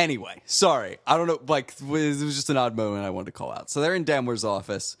in. Anyway, sorry. I don't know. Like, it was just an odd moment I wanted to call out. So they're in Daimler's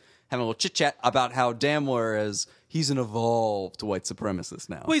office having a little chit chat about how Daimler he's an evolved white supremacist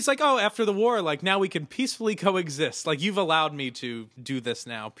now. Well, he's like, oh, after the war, like now we can peacefully coexist. Like you've allowed me to do this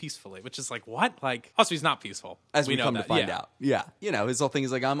now peacefully, which is like what? Like also, he's not peaceful, As we know come that. to find Yeah. out. Yeah. You know, his whole thing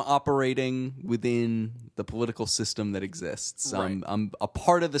is like, I'm operating within the political system that exists. Right. I'm a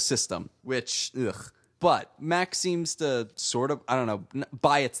part of the system, which, ugh. But Max seems to sort of, I don't know,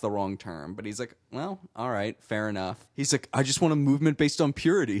 buy it's the wrong term, but he's like, well, all right, fair enough. He's like, I just want a movement based on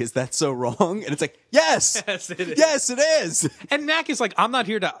purity. Is that so wrong? And it's like, yes! Yes, it is. Yes, it is! And Mac is like, I'm not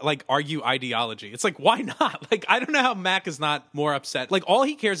here to like argue ideology. It's like, why not? Like, I don't know how Mac is not more upset. Like, all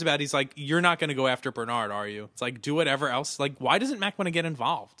he cares about, he's like, you're not going to go after Bernard, are you? It's like, do whatever else. Like, why doesn't Mac want to get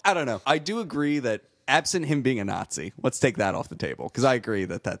involved? I don't know. I do agree that absent him being a Nazi, let's take that off the table, because I agree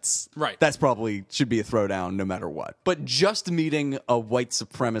that that's probably should be a throwdown no matter what. But just meeting a white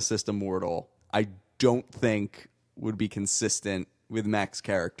supremacist immortal, I don't think would be consistent with Mac's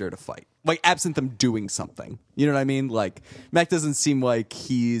character to fight. Like, absent them doing something. You know what I mean? Like, Mac doesn't seem like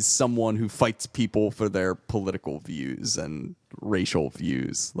he's someone who fights people for their political views and racial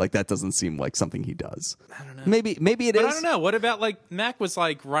views. Like, that doesn't seem like something he does. I don't know. Maybe it is. But I don't know. What about, like, Mac was,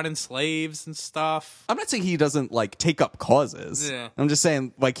 like, running slaves and stuff? I'm not saying he doesn't, like, take up causes. Yeah. I'm just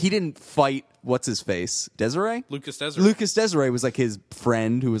saying, like, he didn't fight, what's his face? Desiree? Lucas Desiree. Lucas Desiree was, like, his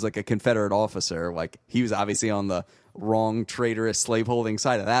friend who was, like, a Confederate officer. Like, he was obviously on the wrong traitorous slaveholding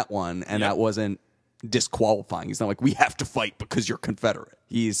side of that one, and that wasn't disqualifying. He's not like, we have to fight because you're Confederate.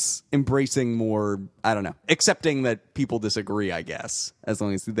 He's embracing more, I don't know, accepting that people disagree, I guess, as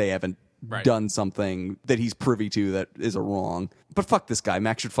long as they haven't done something that he's privy to that is a wrong. But fuck this guy.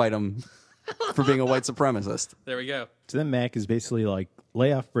 Mac should fight him for being a white supremacist. There we go. So then Mac is basically like,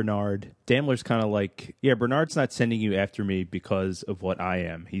 lay off Bernard. Daimler's kind of like, yeah, Bernard's not sending you after me because of what I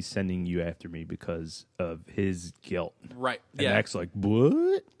am. He's sending you after me because of his guilt. Right. And Yeah. Mac's like,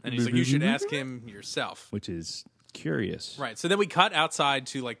 what? And he's like, you should ask him yourself. Which is curious. Right. So then we cut outside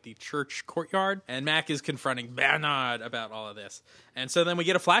to like the church courtyard, and Mac is confronting Bernard about all of this. And so then we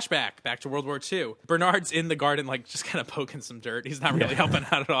get a flashback back to World War II. Bernard's in the garden, like just kind of poking some dirt. He's not really helping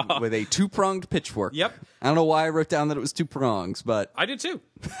out at all. With a two-pronged pitchfork. Yep. I don't know why I wrote down that it was two prongs, but I did too.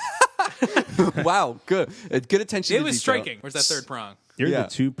 wow, good. Good attention It to was detail. striking. Where's that third prong? You're Yeah. the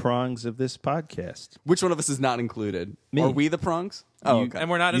two prongs of this podcast. Which one of us is not included? Me. Are we the prongs? Oh, You- okay. And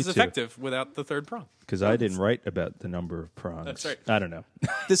we're not You as too. effective without the third prong. Because I didn't write about the number of prongs. That's right. I don't know.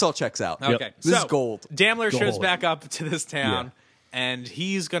 This all checks out. Okay. This so, is gold. Daimler shows Gold. back up to this town. Yeah. And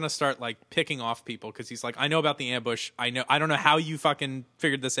he's gonna start like picking off people because he's like, I know about the ambush. I don't know how you fucking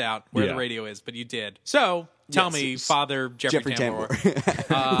figured this out where Yeah. the radio is, but you did. So tell Yes, me, it's Father Jeffrey Tambor.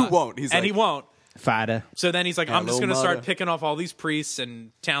 Who won't? He's And like, he won't. Fada. So then he's like, I'm just Hello, going to start mother. picking off all these priests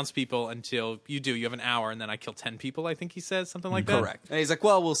and townspeople until you do. You have an hour, and then I kill 10 people, I think he says, something like that. correct. And he's like,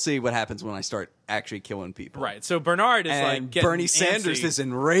 well, we'll see what happens when I start actually killing people. Right. So Bernard is And like getting Bernie Sanders antsy. is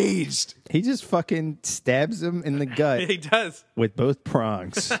enraged. He just fucking stabs him in the gut He does. with both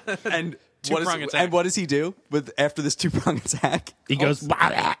prongs. And Two-prong attack. And what does he do with after this two-prong attack? He goes,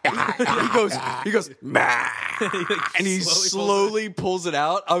 he goes, "Mah," and he slowly pulls it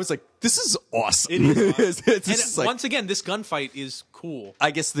out. I was like, this is awesome. It is awesome. It's And just like, once again, this gunfight is cool.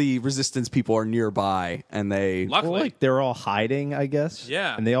 I guess the resistance people are nearby, and they Luckily. well, like they're all hiding, I guess.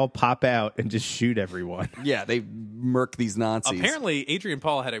 Yeah. And they all pop out and just shoot everyone. they murk these Nazis. Apparently, Adrian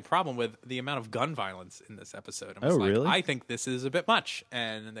Paul had a problem with the amount of gun violence in this episode. And was Oh, like, really? I think this is a bit much.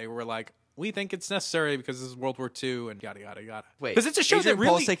 And they were like, we think it's necessary because this is World War II and yada, yada, yada. Wait, because it's a show Adrian that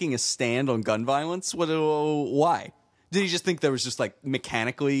really... Paul's taking a stand on gun violence. Why? Did he just think there was just like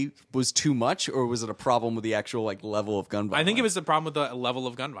mechanically was too much, or was it a problem with the actual like level of gun violence? I think it was the problem with the level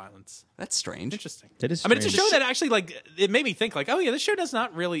of gun violence. That's strange. Interesting. That is I mean, it's a show strange. that actually, like, it made me think, like, oh, yeah, this show does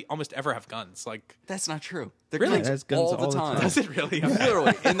not really almost ever have guns. Like, That's not true. They're Really? guns, It has guns all the all the time. time. does it really?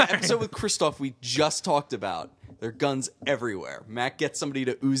 Literally, in the episode with Christoph we just talked about, there are guns everywhere. Mac gets somebody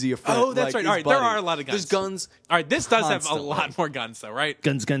to Uzi a friend. Oh, that's like, right. his All right, there buddy. are a lot of guns. There's guns. All right, this does have a Constantly. lot more guns, though, right?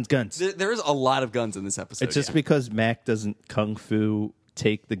 Guns, guns, guns. There is a lot of guns in this episode. It's just because Mac doesn't kung fu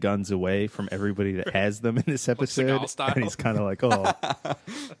take the guns away from everybody that has them in this episode. Seagal style. And he's kind of like, oh,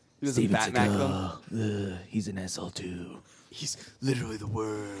 he doesn't bat Mac them. he's an asshole too. He's literally the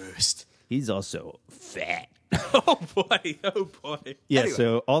worst. He's also fat. Oh, boy. Oh, boy. Yeah, Anyway.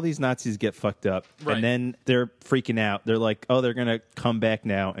 so all these Nazis get fucked up, Right. and then they're freaking out. They're like, oh, they're going to come back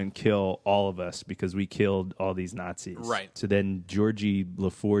now and kill all of us because we killed all these Nazis. Right. So then Georgie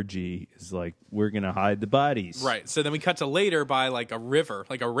LaForgie is like, we're going to hide the bodies. Right. So then we cut to later by, like, a river,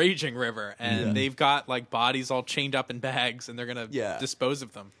 like a raging river, and they've got, like, bodies all chained up in bags, and they're going to dispose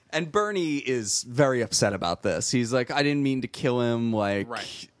of them. And Bernie is very upset about this. He's like, I didn't mean to kill him. Like,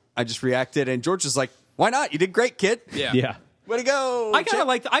 Right. I just reacted. And George is like, why not? You did great, kid. Yeah. Yeah. Way to go. I kind champ.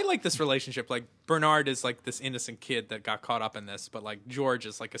 of like this relationship. Like, Bernard is, like, this innocent kid that got caught up in this, but, like, George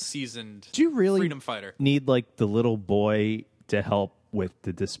is, like, a seasoned Do you really freedom fighter. need, like, the little boy to help with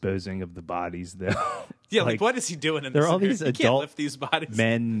the disposing of the bodies, though? Yeah, like, what is he doing in there this? are all these He can't adult lift these bodies.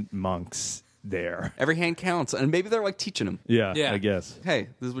 men monks there. Every hand counts. And maybe they're like teaching him. Yeah, Yeah. I guess. Hey,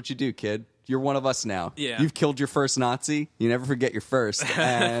 this is what you do, kid. You're one of us now. Yeah. You've killed your first Nazi. You never forget your first.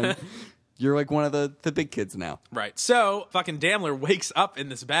 And You're like one of the big kids now. Right. So fucking Daimler wakes up in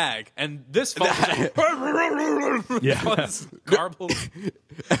this bag, and this falls this garbled.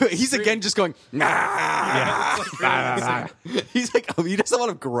 He's again just going. He's like, he does a lot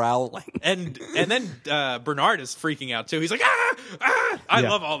of growling. And then Bernard is freaking out too. He's like, I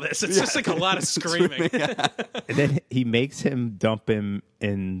love all this. It's just like a lot of screaming. And then he makes him dump him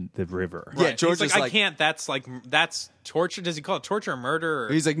in the river. Yeah, George He's is like, I can't. That's torture. Does he call it torture or murder?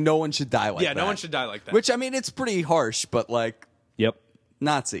 He's like, no one should die like that. Yeah, no one should die like that. Which, I mean, it's pretty harsh, but like, Yep.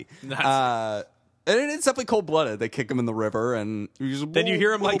 Nazi. And it's definitely cold-blooded. They kick him in the river, and then you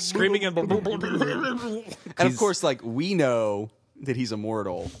hear him like screaming and of course, like, we know that he's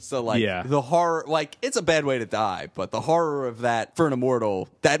immortal. So, like, Yeah. the horror, like, it's a bad way to die, but the horror of that for an immortal,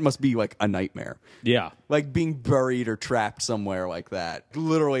 that must be like a nightmare. Yeah. Like, being buried or trapped somewhere like that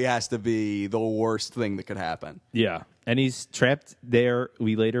literally has to be the worst thing that could happen. Yeah. And he's trapped there,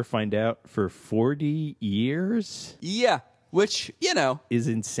 we later find out, for 40 years? Yeah. Which, you know, Is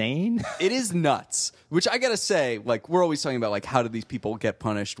insane. it is nuts. Which I gotta say, like, we're always talking about, like, how do these people get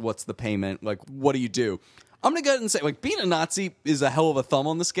punished? What's the payment? Like, what do you do? I'm gonna go ahead and say, like, being a Nazi is a hell of a thumb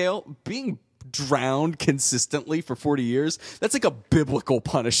on the scale. Being drowned consistently for 40 years, that's like a biblical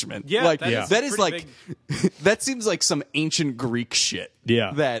punishment. Yeah, like, that is like, that seems like some ancient Greek shit.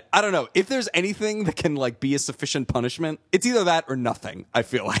 Yeah. That, I don't know, if there's anything that can, like, be a sufficient punishment, it's either that or nothing, I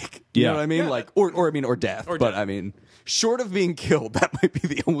feel like. You know what I mean? Yeah. Like, or death. Or but, death. I mean, short of being killed, that might be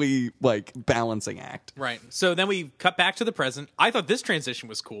the only, like, balancing act. Right. So then we cut back to the present. I thought this transition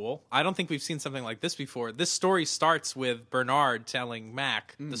was cool. I don't think we've seen something like this before. This story starts with Bernard telling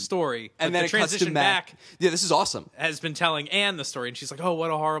Mac the story. And but then the it cuts to transition Mac. back Yeah, this is awesome. has been telling Anne the story, and she's like, "Oh, what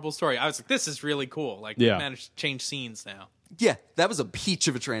a horrible story." I was like, "This is really cool." Like, we Yeah. managed to change scenes now. Yeah, that was a peach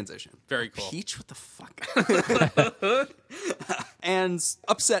of a transition. Very cool. Peach? What the fuck? And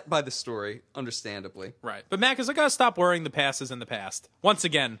upset by the story, understandably. Right. But Mac is like, "Oh, stop worrying. The past is in the past." Once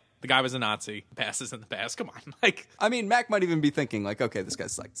again, the guy was a Nazi. The past is in the past. Come on, like. I mean, Mac might even be thinking, like, okay, this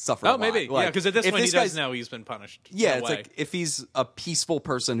guy's, like, suffering a Oh, lot. maybe. Like, Yeah, because at this if point, he this does guy's- know he's been punished. Yeah, in a it's way. like, if he's a peaceful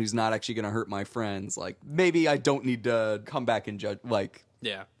person who's not actually going to hurt my friends, like, maybe I don't need to come back and judge, like...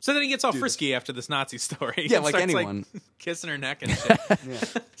 Yeah. So then he gets all frisky after this Nazi story. Yeah, and like starts, anyone. kissing her neck and shit.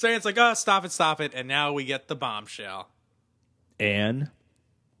 So it's like, "Oh, stop it. And now we get the bombshell. Anne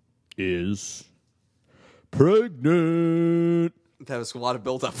is pregnant. That was a lot of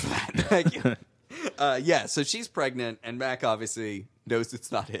build-up for that. Thank you. Yeah, so she's pregnant, and Mac obviously knows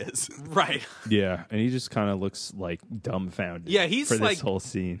it's not his. Right. Yeah, and he just kind of looks like dumbfounded. Yeah, he's for this like- whole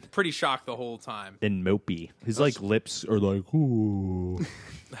scene. Pretty shocked the whole time. And mopey. His like lips are like, ooh,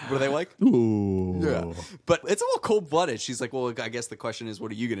 What are they like? ooh. Yeah. But it's all cold-blooded. She's like, well, I guess the question is,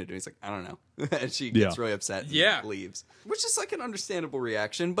 what are you going to do? He's like, I don't know. And she gets Yeah. really upset and Yeah. leaves. Which is like an understandable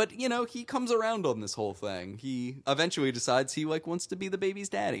reaction. But, you know, he comes around on this whole thing. He eventually decides he, like, wants to be the baby's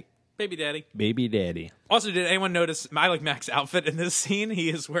daddy. Baby daddy. Baby daddy. Also, did anyone notice I like Mac's outfit in this scene? He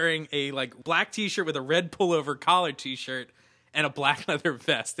is wearing a like black t-shirt with a red pullover collared t-shirt and a black leather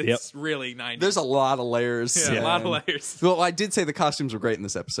vest. It's really 90s. There's a lot of layers. Yeah, a lot of layers. Well, I did say the costumes were great in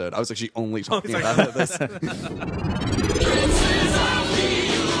this episode. I was actually only talking about this.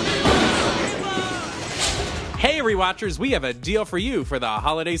 Hey, rewatchers, we have a deal for you for the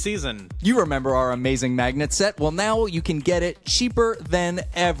holiday season. You remember our amazing magnet set? Well, now you can get it cheaper than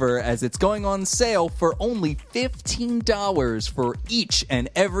ever as it's going on sale for only $15 for each and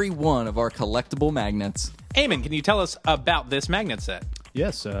every one of our collectible magnets. Eamon, can you tell us about this magnet set?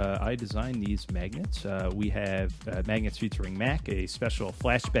 Yes, I designed these magnets. We have magnets featuring Mac, a special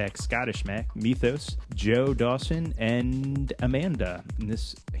flashback Scottish Mac, Mythos, Joe Dawson, and Amanda. And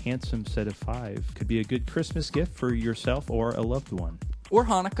this handsome set of 5 could be a good Christmas gift for yourself or a loved one. Or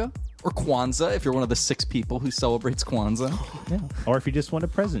Hanukkah. Or Kwanzaa, if you're one of the 6 people who celebrates Kwanzaa. Yeah. Or if you just want a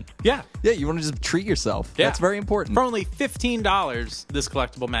present. Yeah. Yeah, you want to just treat yourself. Yeah. That's very important. For only $15, this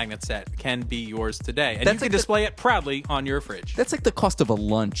collectible magnet set can be yours today. And That's you can like the- display it proudly on your fridge. That's like the cost of a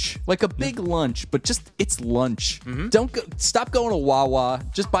lunch. Like a big lunch, but just it's lunch. Don't go, stop going to Wawa.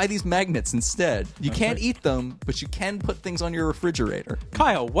 Just buy these magnets instead. You can't eat them, but you can put things on your refrigerator.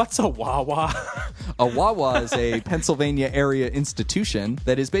 Kyle, what's a Wawa? A Wawa is a Pennsylvania area institution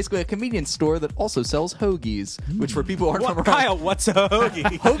that is basically a convenience store that also sells hoagies, which for people who aren't from around, Kyle, what's a hoagie?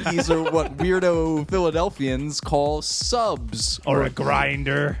 hoagies are what weirdo Philadelphians call subs. Or a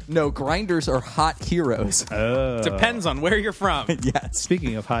grinder. No, grinders are hot heroes. Depends on where you're from. Yes.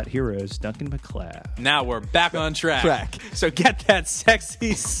 Speaking of hot heroes, Duncan MacLeod. Now we're back on track. So get that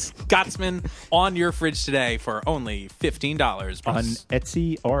sexy Scotsman on your fridge today for only $15. On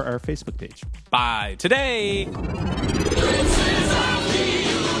Etsy or our Facebook page. Buy today.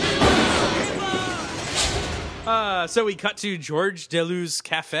 So we cut to George Delu's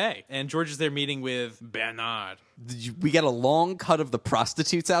cafe, and George is there meeting with Bernard. We get a long cut of the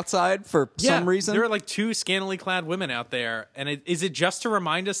prostitutes outside for some reason. There are like two scantily clad women out there, and is it just to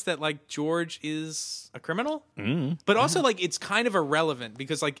remind us that like George is a criminal? But also like it's kind of irrelevant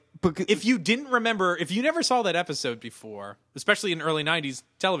because like if you didn't remember, if you never saw that episode before, especially in early 90s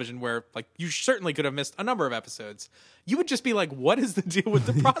television where like you certainly could have missed a number of episodes, you would just be like, what is the deal with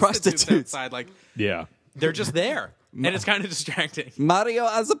the prostitutes outside? Like, Yeah. they're just there. And it's kind of distracting. Mario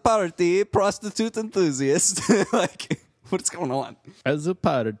as a party, prostitute enthusiast. Like, what's going on? As a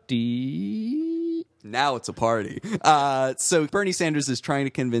party. Now it's a party. So Bernie Sanders is trying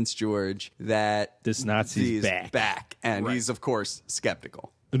to convince George that This Nazi's he's back. And he's, of course,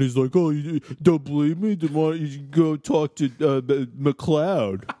 skeptical. And he's like, oh, you don't believe me? Then why don't you go talk to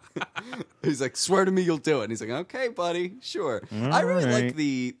McLeod? He's like, swear to me you'll do it. And he's like, okay, buddy, sure. I really right. like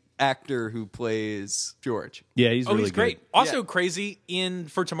the actor who plays George. Yeah, he's really he's great. good. Also crazy in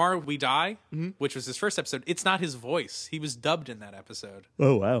For Tomorrow We Die, which was his first episode. It's not his voice. He was dubbed in that episode.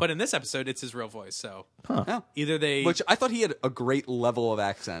 Oh, wow. But in this episode, it's his real voice. So Oh. either they, Which I thought he had a great level of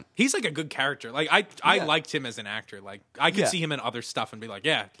accent. he's like a good character. Like I liked him as an actor. Like I could Yeah. see him in other stuff and be like,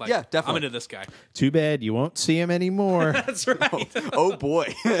 yeah, definitely. I'm into this guy. Too bad you won't see him anymore. That's right. Oh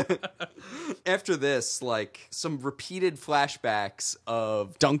boy. After this, like some repeated flashbacks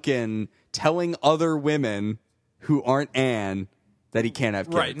of Duncan telling other women who aren't Anne that he can't have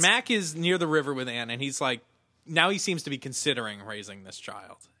kids. Right. Mac is near the river with Anne, and he's like, now he seems to be considering raising this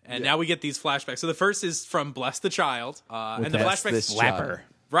child. And now we get these flashbacks. So the first is from Bless the Child. And the Bless flashbacks. this child. Flapper.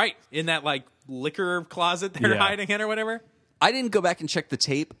 Right. In that like liquor closet they're Yeah. hiding in or whatever. I didn't go back and check the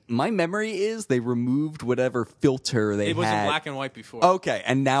tape. My memory is they removed whatever filter they It was had. in black and white before. Okay,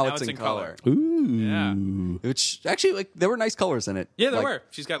 and now, Now it's in color. color. Ooh. Yeah. Which actually, like, there were nice colors in it. Yeah, there Like, were.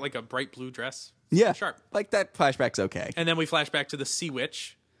 She's got like a bright blue dress. Yeah, Sharp. like that flashback's okay. And then we flash back to the Sea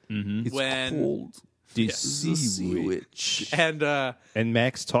Witch. It's when- cold. The Yeah. sea witch. Witch. And And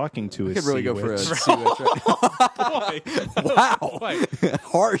Max talking to I a could really sea go for a witch. sea witch. Right? boy, Wow, boy.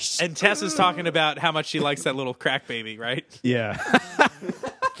 harsh. And Tess is talking about how much she likes that little crack baby, right? Yeah.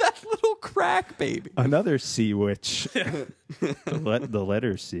 that little crack baby. Another sea witch. the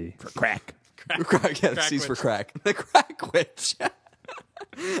letter C. For crack. Crack, yeah, Crack C's for witch. crack. The crack witch.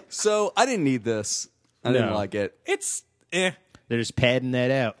 So I didn't need this. I didn't No. like it. It's They're just padding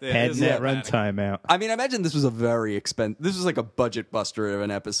that out. Yeah, padding it's that padding. runtime out. I mean, I imagine this was a very expensive. This was like a budget buster of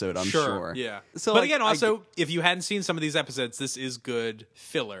an episode. I'm sure. Yeah. So, but like, again, also, if you hadn't seen some of these episodes, this is good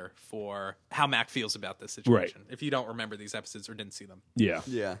filler for how Mac feels about this situation. If you don't remember these episodes or didn't see them. Yeah.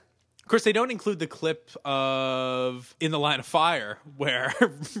 yeah. Of course, they don't include the clip of In the Line of Fire where,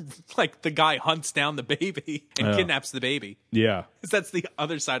 like, the guy hunts down the baby and kidnaps the baby. Yeah. 'Cause that's the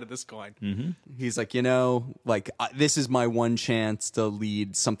other side of this coin. He's like, this is my one chance to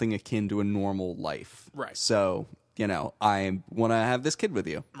lead something akin to a normal life. Right. So, I want to have this kid with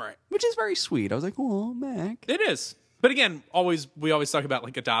you. Right. Which is very sweet. I was like, oh, Mac. It is. But again, we always talk about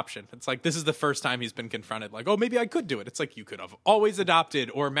like adoption. It's like this is the first time he's been confronted. Like, oh, maybe I could do it. It's like you could have always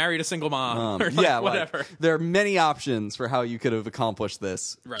adopted or married a single mom or like, Yeah, whatever. like, there are many options for how you could have accomplished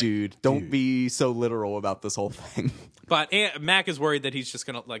this, Right. dude. Don't be so literal about this whole thing. But Mac is worried that he's just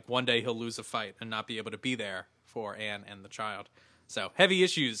gonna like one day he'll lose a fight and not be able to be there for Anne and the child. So heavy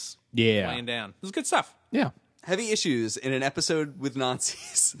issues. Yeah. laying down. This is good stuff. Yeah. Heavy issues in an episode with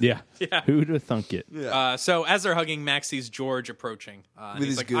Nazis. Yeah. Yeah. Who'd have thunk it? So as they're hugging, Max sees George approaching. And With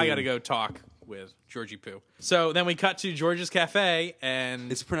he's his like, goon. I gotta go talk with Georgie Poo. So then we cut to George's cafe,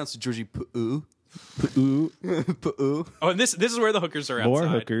 and It's pronounced Georgie Poo. Ooh. Poo. oh, and this is where the hookers are outside. More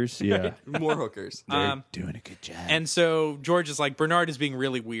hookers. Yeah. More hookers. They're doing a good job. And so George is like, Bernard is being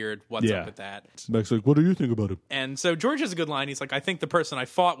really weird. What's Yeah. up with that? Max like, what do you think about him? And so George has a good line. He's like, I think the person I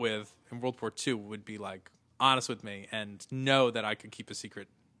fought with in World War II would be like honest with me and know that I could keep a secret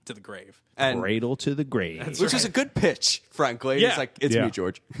to the grave. And Cradle to the grave. which is a good pitch, frankly. Yeah. It's like, it's Yeah. me,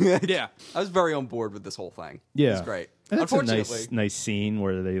 George. Yeah. I was very on board with this whole thing. Yeah. It's great. That's a Unfortunately, nice scene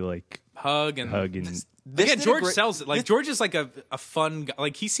where they like Hug and hug and this Again, did a George great- sells it. Like this- George is like a fun guy.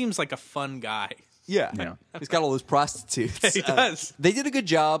 Like he seems like a fun guy. Yeah. Yeah. He's got all those prostitutes. He does. They did a good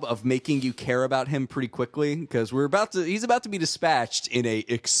job of making you care about him pretty quickly because he's about to be dispatched in a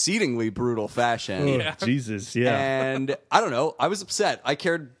exceedingly brutal fashion. Yeah. Jesus, yeah. And I don't know, I was upset. I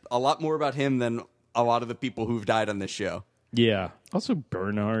cared a lot more about him than a lot of the people who've died on this show. Yeah. Also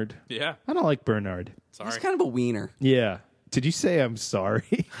Bernard. Yeah. I don't like Bernard. Sorry. He's kind of a wiener. Yeah. Did you say I'm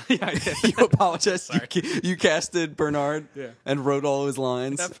sorry? Yeah, I did. You apologize. You casted Bernard and wrote all his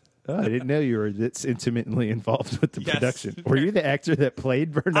lines. Yep. Oh, I didn't know you were this intimately involved with the Yes. production. Were you the actor that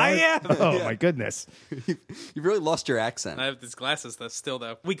played Bernard? I am. Oh, my goodness. You really lost your accent. I have these glasses though. Still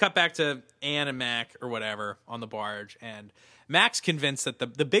though, we cut back to Anne and Mac or whatever on the barge, and Mac's convinced that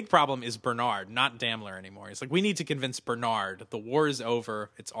the big problem is Bernard, not Daimler anymore. He's like, we need to convince Bernard. The war is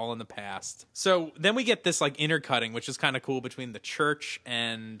over. It's all in the past. So then we get this like intercutting, which is kind of cool between the church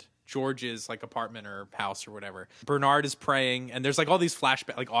and George's like apartment or house or whatever. Bernard is praying, and there's like all these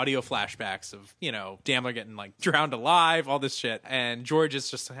flashback, like audio flashbacks of, you know, Daimler getting like drowned alive, all this shit, and George is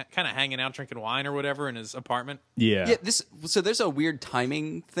just kind of hanging out drinking wine or whatever in his apartment. Yeah, so there's a weird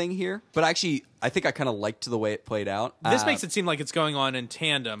timing thing here, but actually, I think I kind of liked the way it played out. This makes it seem like it's going on in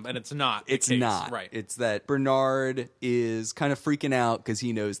tandem, and it's not. It's the case. not. Right. It's that Bernard is kind of freaking out because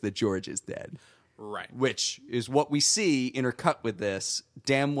he knows that George is dead. Right. Which is what we see intercut with this.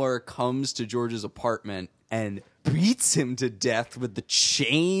 Daimler comes to George's apartment and beats him to death with the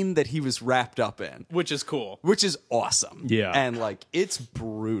chain that he was wrapped up in. Which is cool. Which is awesome. Yeah. And, like, it's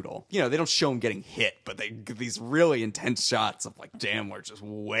brutal. You know, they don't show him getting hit, but they get these really intense shots of, like, Daimler just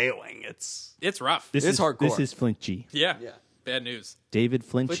wailing. It's rough. This it's is hardcore. This is Flinchy. Yeah. Bad news. David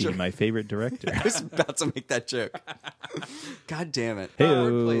Flinchy, Flincher. my favorite director. I was about to make that joke. God damn it. Hey-o.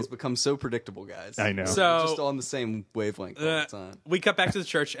 Wordplay has become so predictable, guys. I know. So- We're just on the same wavelength all the time. We cut back to the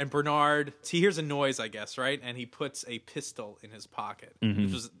church, and Bernard, he hears a noise, I guess, right? And he puts a pistol in his pocket. Mm-hmm.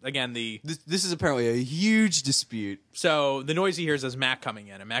 Which was, again, This is apparently a huge dispute. So the noise he hears is Mac coming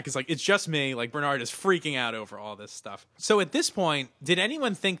in, and Mac is like, it's just me. Like, Bernard is freaking out over all this stuff. So at this point, did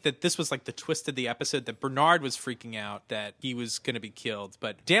anyone think that this was like the twist of the episode, that Bernard was freaking out, that he was going to be killed?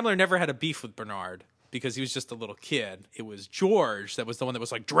 But Daimler never had a beef with Bernard because he was just a little kid. It was George that was the one that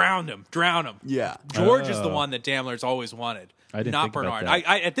was like, drown him. Yeah. George is the one that Daimler's always wanted, I didn't not think about Bernard. that.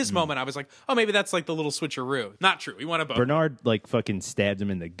 I at this moment, I was like, oh, maybe that's like the little switcheroo. Not true. He wanted both. Bernard, like, fucking stabbed him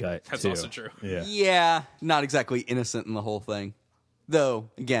in the gut, That's too. also true. Yeah. Yeah, not exactly innocent in the whole thing. Though,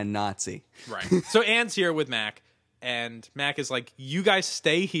 again, Nazi. Right. So Anne's here with Mac, and Mac is like, you guys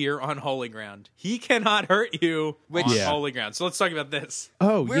stay here on holy ground. He cannot hurt you on Yeah. holy ground. So let's talk about this.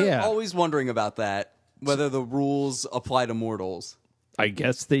 Oh, We're yeah. always wondering about that, whether the rules apply to mortals. I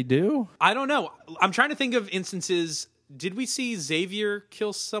guess they do. I don't know. I'm trying to think of instances. Did we see Xavier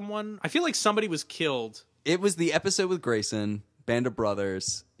kill someone? I feel like somebody was killed. It was the episode with Grayson, Band of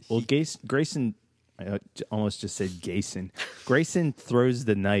Brothers. Well, Grayson, I almost just said Gayson. Grayson throws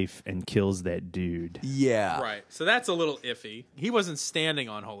the knife and kills that dude. Yeah. Right. So that's a little iffy. He wasn't standing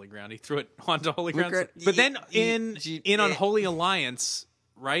on holy ground. He threw it onto holy ground. Regret- But then he- in Unholy Alliance,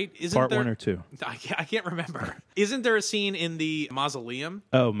 right? Isn't Part there, 1 or 2? I can't remember. Isn't there a scene in the mausoleum?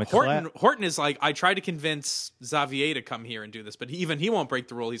 Oh, Horton is like, I tried to convince Xavier to come here and do this, but even he won't break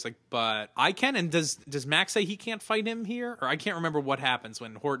the rule. He's like, but I can. And does Mac say he can't fight him here? Or I can't remember what happens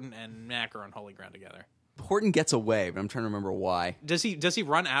when Horton and Mac are on holy ground together. Horton gets away, but I'm trying to remember why. Does he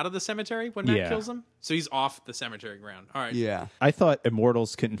run out of the cemetery when Mac Yeah. kills him? So he's off the cemetery ground. All right. Yeah. I thought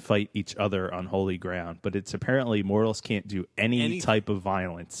immortals couldn't fight each other on holy ground, but it's apparently mortals can't do any type of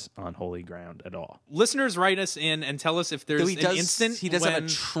violence on holy ground at all. Listeners, write us in and tell us if there's Though an instant he does when... have a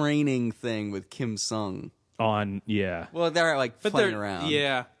training thing with Kim Sung. Yeah. Well, they're like But playing they're- around.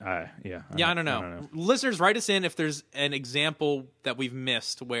 Yeah. Yeah. I don't know. Listeners, write us in if there's an example that we've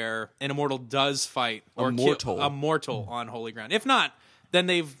missed where an immortal does fight or A mortal. kill a mortal on holy ground. If not, then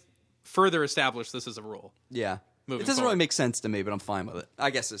they've further established this as a rule. Yeah. Moving It doesn't forward. really make sense to me, but I'm fine with it.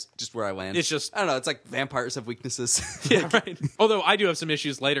 I guess it's just where I land. It's just- I don't know. It's like vampires have weaknesses. Yeah, right. Although I do have some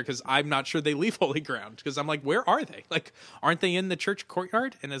issues later because I'm not sure they leave holy ground because I'm like, where are they? Like, aren't they in the church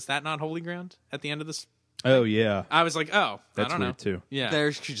courtyard? And is that not holy ground at the end of this? Oh, yeah. I was like, oh, That's I don't know. weird, too. Yeah.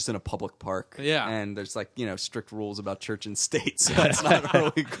 They're just in a public park. Yeah. And there's like, strict rules about church and state. So it's not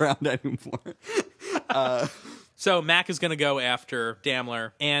holy ground anymore. So Mac is going to go after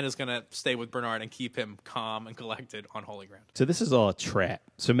Daimler. Anne is going to stay with Bernard and keep him calm and collected on holy ground. So this is all a trap.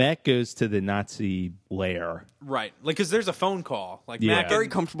 So Mac goes to the Nazi lair. Right. Like, because there's a phone call. Like, Yeah. Mac Very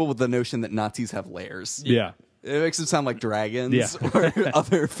comfortable with the notion that Nazis have layers. Yeah. It makes them sound like dragons Yeah. or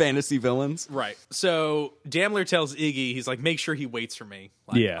other fantasy villains. Right. So Daimler tells Iggy, he's like, make sure he waits for me.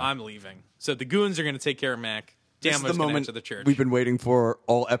 Like, Yeah. I'm leaving. So the goons are going to take care of Mac. This is Daimler's the going to moment enter the church. we've been waiting for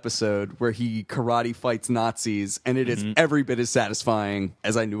all episode where he karate fights Nazis, and it is every bit as satisfying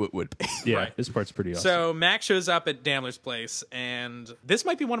as I knew it would be. Yeah. Right. This part's pretty awesome. So Mac shows up at Daimler's place, and this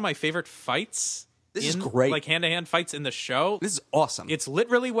might be one of my favorite fights This is in great. like hand-to-hand fights in the show. This is awesome. It's lit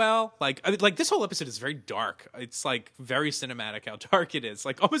really well. Like this whole episode is very dark. It's like very cinematic how dark it is.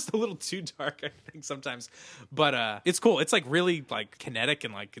 Like almost a little too dark, I think sometimes. But it's cool. It's like really like kinetic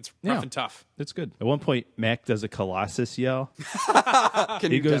and like it's rough and tough. It's good. At one point, Mac does a Colossus yell.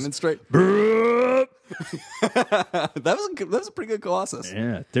 Can you goes, demonstrate? that was a pretty good Colossus.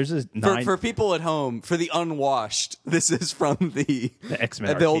 Yeah, there's a nine. For people at home, for the unwashed, this is from the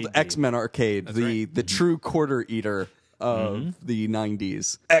X-Men the old arcade game. X-Men arcade, the true quarter eater of the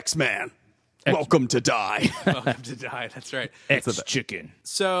 90s. X-Man, welcome to die. Welcome to die. That's right. X-Chicken.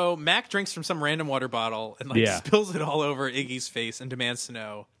 So Mac drinks from some random water bottle and like spills it all over Iggy's face and demands to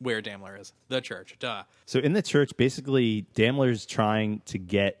know where Daimler is. The church. Duh. So in the church, basically, Daimler's trying to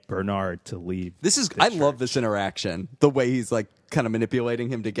get Bernard to leave. I love this interaction. The way he's like kind of manipulating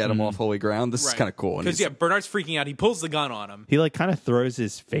him to get him off holy ground. This is kind of cool. Because Bernard's freaking out. He pulls the gun on him. He like kind of throws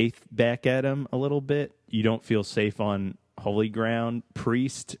his faith back at him a little bit. You don't feel safe on holy ground,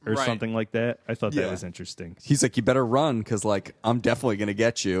 priest, or something like that. I thought that was interesting. He's like, you better run because, like, I'm definitely going to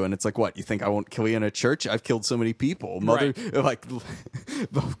get you. And it's like, what? You think I won't kill you in a church? I've killed so many people. Like,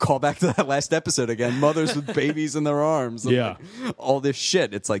 call back to that last episode again. Mothers with babies in their arms. Yeah. Like, all this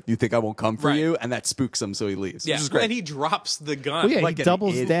shit. It's like, you think I won't come for you? And that spooks him, so he leaves. Yeah, Which is great. and he drops the gun. Well, yeah, like he an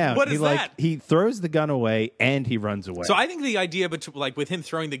doubles idiot. down. What is that? He throws the gun away and he runs away. So I think the idea, like with him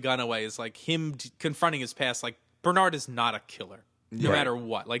throwing the gun away, is like him confronting his past. Like Bernard is not a killer, no matter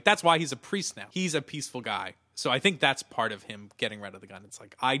what. Like that's why he's a priest now. He's a peaceful guy. So I think that's part of him getting rid of the gun. It's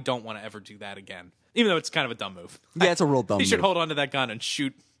like I don't want to ever do that again, even though it's kind of a dumb move. Yeah, it's a real dumb He should move. hold on to that gun and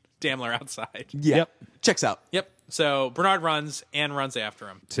shoot Daimler outside. Yeah. Yep. Checks out. Yep. So Bernard runs. Anne runs after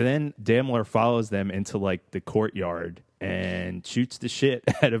him. So then Daimler follows them into like the courtyard and shoots the shit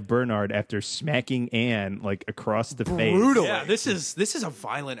out of Bernard after smacking Anne like across the face. Yeah, this is a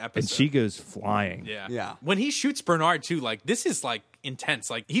violent episode. And she goes flying. Yeah. When he shoots Bernard too, like this is like intense.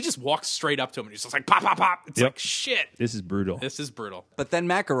 Like he just walks straight up to him and he's just like pop, pop, pop. It's like shit. This is brutal. This is brutal. But then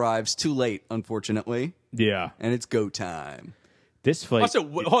Mac arrives too late, unfortunately. Yeah. And it's go time. This fight. Also,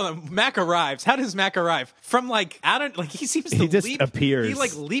 hold on. Mac arrives. How does Mac arrive? From like out of like he seems to He just leap. appears. He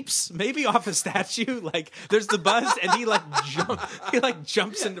like leaps maybe off a statue. Like there's the buzz and he like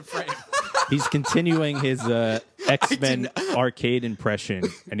jumps into frame. He's continuing his X-Men arcade impression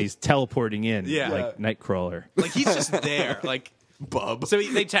and he's teleporting in like Nightcrawler. Like he's just there. Like Bub. so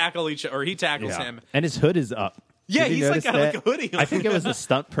they tackle each other, or he tackles Yeah. him. And his hood is up. Yeah, Did you he's like notice got like a hoodie on. I think it was a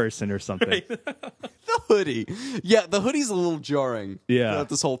stunt person or something. The hoodie. Yeah, the hoodie's a little jarring. Yeah. Throughout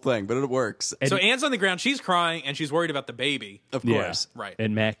this whole thing, but it works. So Anne's on the ground. She's crying and she's worried about the baby. Of course. Right.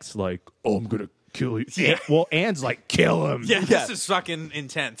 And Mac's like, "Oh, I'm gonna kill you." Yeah. Well, Anne's like, "Kill him." Yeah, this is fucking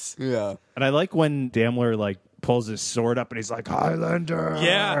intense. Yeah. And I like when Daimler like pulls his sword up and he's like, "Highlander."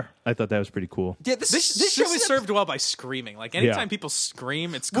 Yeah. I thought that was pretty cool. Yeah, This show is served well by screaming. Like anytime people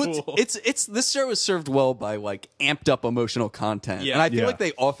scream, it's cool. Well, it's this show is served well by like amped up emotional content. Yeah. And I feel Yeah. like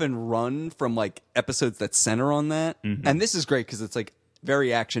they often run from like episodes that center on that. And this is great because it's like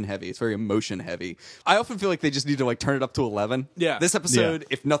very action heavy. It's very emotion heavy. I often feel like they just need to like turn it up to 11. Yeah. This episode,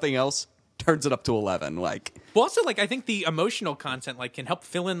 if nothing else, turns it up to 11. Like Well, also, like, I think the emotional content, like, can help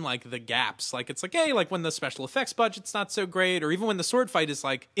fill in, like, the gaps. Like, it's like, hey, like, when the special effects budget's not so great, or even when the sword fight is,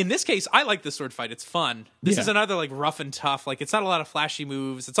 like, in this case, I like the sword fight. It's fun. This is another, like, rough and tough. Like, it's not a lot of flashy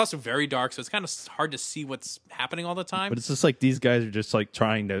moves. It's also very dark, so it's kind of hard to see what's happening all the time. But it's just like these guys are just like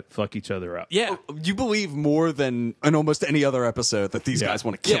trying to fuck each other up. Yeah. you believe more than in almost any other episode that these guys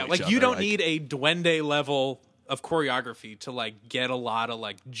want to kill Yeah, each like, other. you don't need a Duende level of choreography to like get a lot of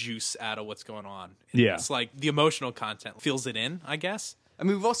like juice out of what's going on. Yeah. It's like the emotional content fills it in, I guess. I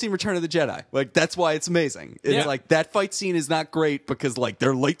mean, we've all seen Return of the Jedi. Like, that's why it's amazing. It's like that fight scene is not great because like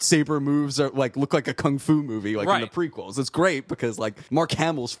their lightsaber moves are like look like a kung fu movie, like in the prequels. It's great because like Mark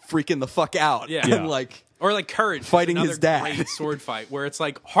Hamill's freaking the fuck out. Yeah. And like Or like Courage, Fighting another his dad. great sword fight where it's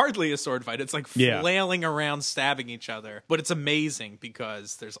like hardly a sword fight. It's like flailing around, stabbing each other, but it's amazing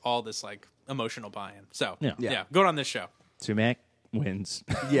because there's all this like emotional buy-in. So yeah, good on this show. Sumac wins.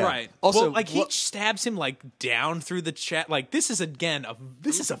 yeah. Right. Also, well, like he stabs him like down through the chest. Like this is again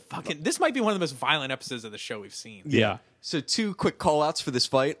this might be one of the most violent episodes of the show we've seen. Yeah. So 2 quick call outs for this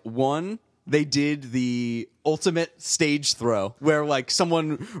fight. One, they did the ultimate stage throw where like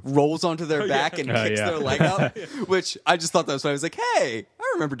someone rolls onto their back and kicks their leg out, which I just thought that was funny. I was like, hey,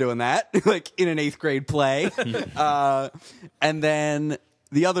 I remember doing that like in an 8th grade play. And then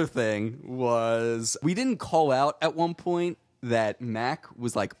the other thing was we didn't call out at one point that Mac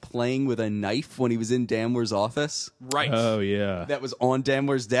was like playing with a knife when he was in Damwer's office. Right. Oh yeah. That was on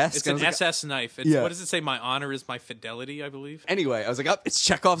Damwer's desk. It's I an was like, SS knife. It's, Yeah. What does it say? My honor is my fidelity, I believe. Anyway, I was like, oh, it's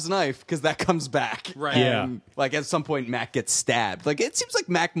Chekhov's knife because that comes back. Right. Yeah. And, like at some point, Mac gets stabbed. Like it seems like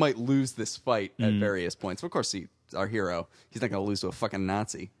Mac might lose this fight at various points. But of course, our hero, he's not going to lose to a fucking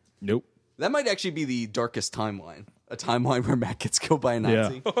Nazi. Nope. That might actually be the darkest timeline. A timeline where Mac gets killed by a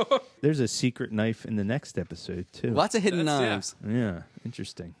Nazi. Yeah. There's a secret knife in the next episode too. Lots of hidden That's- knives. Yeah.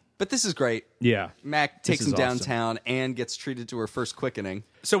 Interesting. But this is great. Yeah. Mac takes This him is awesome. downtown and gets treated to her first quickening.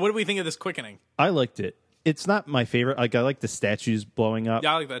 So what do we think of this quickening? I liked it. It's not my favorite. Like I like the statues blowing up.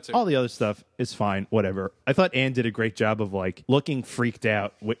 Yeah, I like that too. All the other stuff is fine. Whatever. I thought Anne did a great job of like looking freaked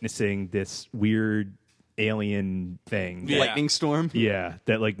out, witnessing this weird alien thing. Yeah. Lightning storm. Yeah,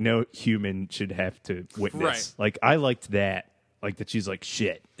 that like no human should have to witness. Right. Like I liked that. Like that she's like,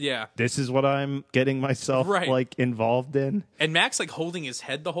 shit. Yeah. This is what I'm getting myself Right. like involved in. And Mac's like holding his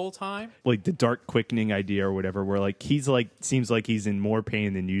head the whole time. Like the dark quickening idea or whatever, where like he's like seems like he's in more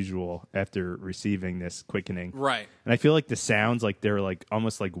pain than usual after receiving this quickening. Right. And I feel like the sounds like they're like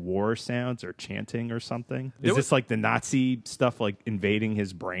almost like war sounds or chanting or something. There Is was- this like the Nazi stuff like invading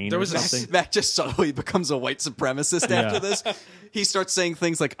his brain There or was a something? Mac just subtly becomes a white supremacist after this. He starts saying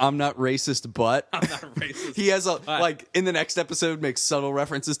things like, I'm not racist, but. I'm not racist. He has a, like, in the next episode, makes subtle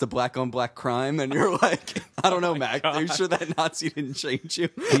references to black on black crime, and you're like, I don't know, Mac. Are you sure that Nazi didn't change you?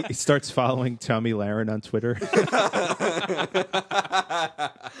 He starts following Tommy Laren on Twitter.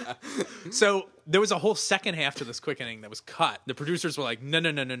 So there was a whole second half to this quickening that was cut. The producers were like,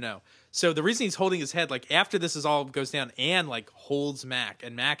 no. So the reason he's holding his head, like after this is all goes down, Anne like holds Mac,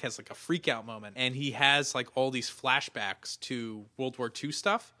 and Mac has like a freak out moment, and he has like all these flashbacks to World War II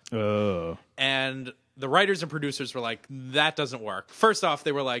stuff. Oh. And the writers and producers were like, that doesn't work. First off,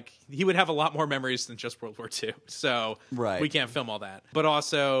 they were like, he would have a lot more memories than just World War II. So Right. we can't film all that. But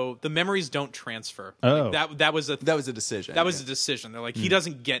also, the memories don't transfer. Oh. Like, that was a decision. That was a decision. They're like, he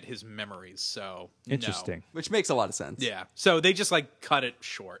doesn't get his memories, so no. Interesting. Which makes a lot of sense. Yeah. So they just like cut it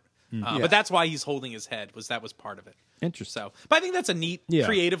short. Yeah. But that's why he's holding his head. That was part of it. Interesting. So, but I think that's a neat, Yeah.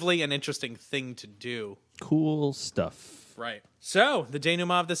 creatively and interesting thing to do. Cool stuff. Right. So, the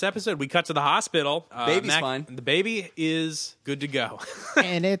denouement of this episode, we cut to the hospital. Baby's fine. The baby is good to go.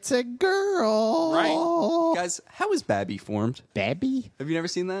 And it's a girl. Right. Guys, how is Babby formed? Babby? Have you never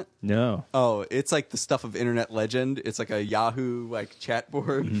seen that? No. Oh, it's like the stuff of internet legend. It's like a Yahoo like chat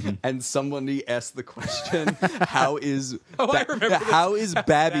board, and somebody asked the question, "How is I remember this. how is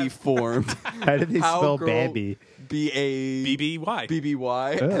Babby formed? How did they spell girl Babby? BBY.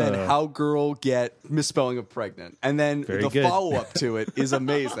 BBY, and then Oh. how girl get misspelling of pregnant, and then Very the good. follow up to it is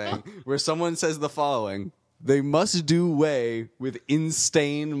amazing, where someone says the following: "They must do way with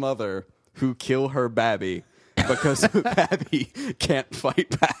insane mother who kill her Babby because Babby can't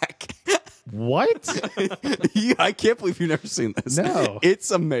fight back." What? I can't believe you've never seen this. No.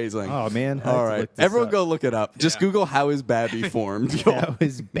 It's amazing. Oh, man. I have All to right. look this Everyone up. go look it up. Just Yeah. Google how is Babby formed. You'll- How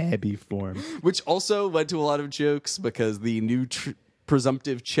is Babby formed? Which also led to a lot of jokes because the new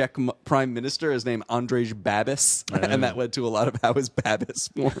presumptive Czech prime minister is named Andrej Babis. And that led to a lot of how is Babis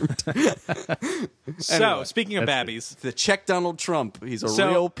formed. So, Anyway, speaking of that's babbies, the Czech Donald Trump. He's a So-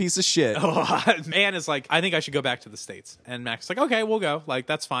 real piece of shit. Anne is like, I think I should go back to the States. And Mac's like, okay, we'll go. Like,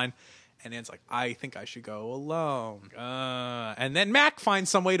 that's fine. And Anne's like, I think I should go alone. And then Mac finds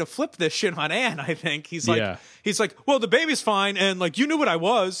some way to flip this shit on Anne, I think. He's like, well, the baby's fine. And like, you knew what I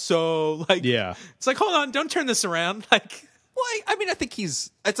was. So like, Yeah. It's like, hold on, don't turn this around. Like, Well, I mean, I think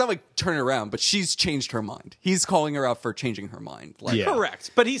it's not like turn around, but she's changed her mind. He's calling her out for changing her mind. Like, Yeah.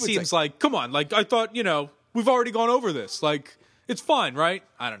 correct. But he seems like, come on. Like, I thought, we've already gone over this. Like, it's fine, right?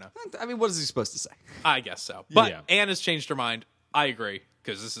 I don't know. I mean, what is he supposed to say? I guess so. But Yeah. Anne has changed her mind. I agree,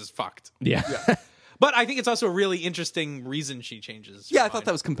 because this is fucked. Yeah. But I think it's also a really interesting reason she changes. Yeah, I thought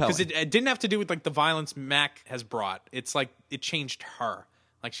that was compelling. Because it didn't have to do with like the violence Mac has brought. It's like it changed her.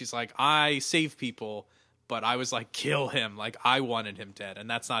 Like she's like, I save people, but I was like, kill him. Like I wanted him dead, and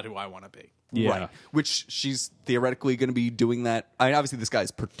that's not who I want to be. Yeah. Right. Which she's theoretically going to be doing that. I mean, obviously, this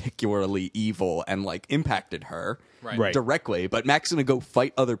guy's particularly evil and like impacted her Right. directly, but Mac's going to go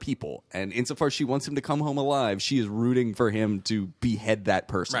fight other people. And insofar as she wants him to come home alive, she is rooting for him to behead that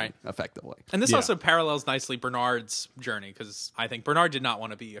person Right. effectively. And this Yeah. also parallels nicely Bernard's journey, because I think Bernard did not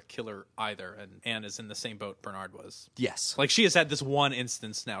want to be a killer either, and Anne is in the same boat Bernard was. Yes. Like she has had this one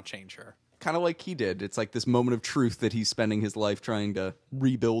instance now change her. Kind of like he did. It's like this moment of truth that he's spending his life trying to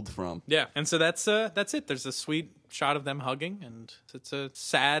rebuild from. Yeah, and so that's it. There's a sweet shot of them hugging, and it's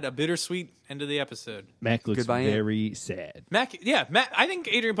a bittersweet end of the episode. Mac looks Goodbye, Aunt. very sad. Mac, I think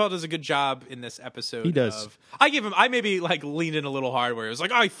Adrian Paul does a good job in this episode. He does. I maybe like leaned in a little hard where it was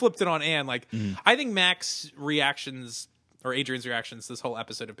like, oh, he flipped it on Anne. Like, I think Mac's reactions or Adrian's reactions this whole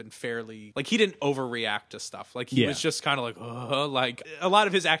episode have been fairly, like, he didn't overreact to stuff. Like, he was just kind of like a lot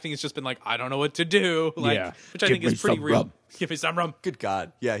of his acting has just been like, I don't know what to do. Like, which I think is pretty real. Give me some rum. Good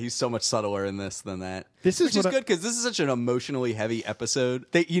God. Yeah, he's so much subtler in this than that. Which is good because this is such an emotionally heavy episode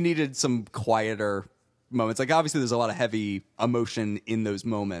that you needed some quieter moments. Like, obviously, there's a lot of heavy emotion in those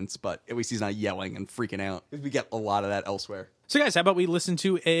moments, but at least he's not yelling and freaking out. We get a lot of that elsewhere. So, guys, how about we listen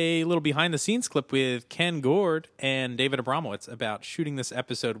to a little behind-the-scenes clip with Ken Gord and David Abramowitz about shooting this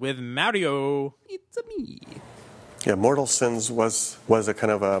episode with Mario. It's a me. Yeah, Mortal Sins was a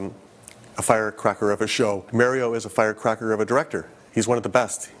kind of a firecracker of a show. Mario is a firecracker of a director. He's one of the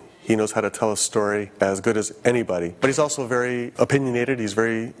best. He knows how to tell a story as good as anybody. But he's also very opinionated.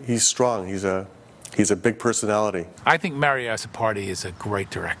 He's strong. He's a big personality. I think Mario as a party is a great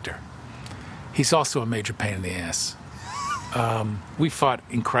director. He's also a major pain in the ass. We fought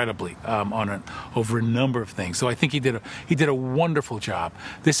incredibly over a number of things. So I think he did a wonderful job.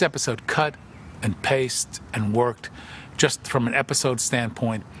 This episode cut and paced and worked just from an episode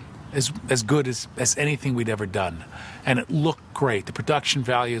standpoint as good as anything we'd ever done. And it looked great. The production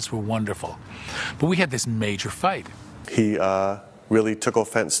values were wonderful. But we had this major fight. He really took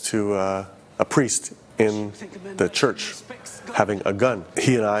offense to a priest in the church having a gun.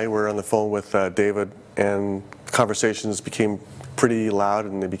 He and I were on the phone with David, and conversations became pretty loud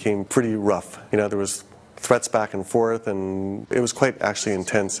and they became pretty rough. You know, there was threats back and forth, and it was quite actually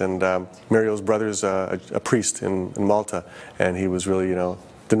intense. And Mario's brother's a priest in Malta, and he was really,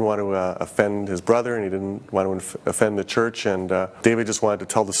 didn't want to offend his brother, and he didn't want to offend the church, and David just wanted to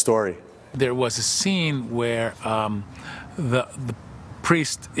tell the story. There was a scene where the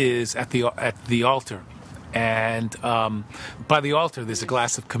priest is at the altar, and by the altar there's a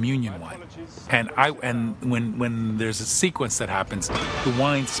glass of communion wine, and when there's a sequence that happens, the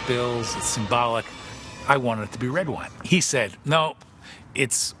wine spills, it's symbolic. I wanted it to be red wine. He said, no,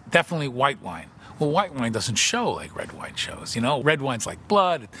 it's definitely white wine. Well, white wine doesn't show like red wine shows, Red wine's like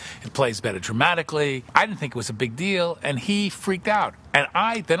blood. It plays better dramatically. I didn't think it was a big deal, and he freaked out. And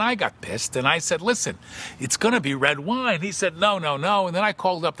then I got pissed, and I said, listen, it's going to be red wine. He said, no. And then I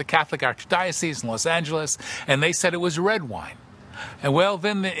called up the Catholic Archdiocese in Los Angeles, and they said it was red wine. And well,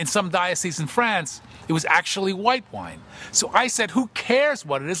 then in some diocese in France, it was actually white wine. So I said, who cares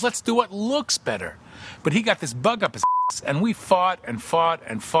what it is? Let's do what looks better. But he got this bug up his ass, and we fought and fought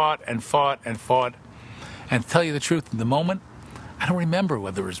and fought and fought and fought. And to tell you the truth, in the moment, I don't remember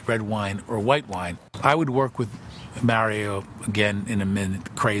whether it was red wine or white wine. I would work with Mario again in a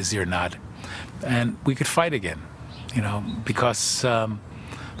minute, crazy or not, and we could fight again, because the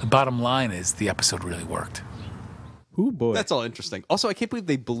bottom line is the episode really worked. Ooh, boy. That's all interesting. Also, I can't believe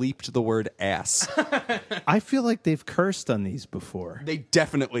they bleeped the word ass. I feel like they've cursed on these before. They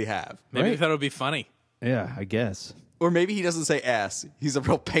definitely have. Maybe they thought it would be funny. Yeah, I guess. Or maybe he doesn't say ass. He's a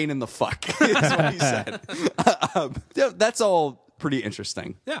real pain in the fuck. That's what he said. That's all pretty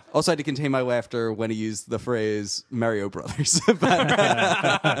interesting. Yeah. Also, I had to contain my laughter when he used the phrase Mario Brothers.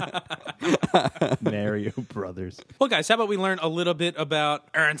 Mario Brothers. Well, guys, how about we learn a little bit about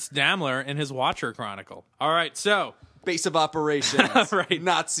Ernst Dammler and his Watcher Chronicle? All right, so... Base of operations. Right.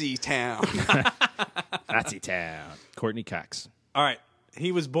 Nazi town. Nazi town. Courtney Cox. All right.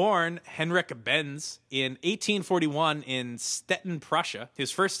 He was born Henrik Benz in 1841 in Stettin, Prussia. His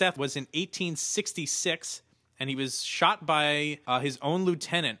first death was in 1866, and he was shot by his own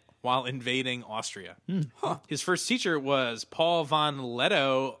lieutenant while invading Austria. His first teacher was Paul von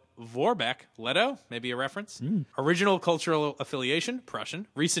Leto Vorbeck. Leto, maybe a reference. Original cultural affiliation, Prussian.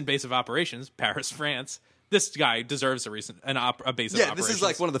 Recent base of operations, Paris, France. This guy deserves a base of operations. Yeah, this is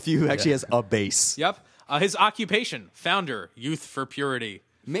like one of the few who actually has a base. Yep. His occupation, founder, Youth for Purity.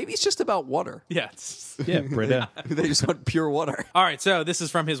 Maybe it's just about water. Yeah. Yeah, Britta. They just want pure water. All right, so this is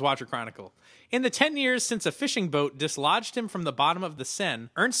from his Watcher Chronicle. In the 10 years since a fishing boat dislodged him from the bottom of the Seine,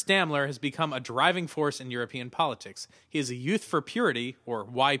 Ernst Dammler has become a driving force in European politics. He is a Youth for Purity, or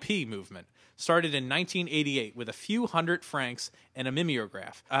YP, movement. Started in 1988 with a few hundred francs and a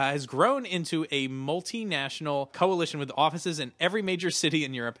mimeograph, has grown into a multinational coalition with offices in every major city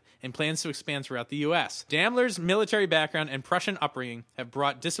in Europe and plans to expand throughout the U.S. Dammler's military background and Prussian upbringing have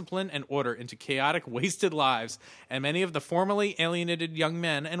brought discipline and order into chaotic, wasted lives, and many of the formerly alienated young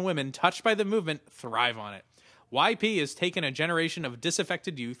men and women touched by the movement thrive on it. YP has taken a generation of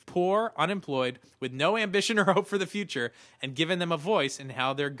disaffected youth, poor, unemployed, with no ambition or hope for the future, and given them a voice in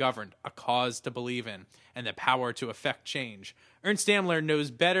how they're governed, a cause to believe in, and the power to effect change. Ernst Dammler knows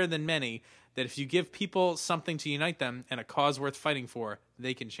better than many that if you give people something to unite them and a cause worth fighting for,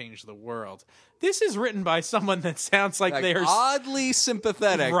 they can change the world. This is written by someone that sounds like they are oddly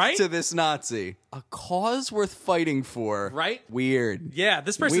sympathetic Right? to this Nazi. A cause worth fighting for. Right? Weird. Yeah,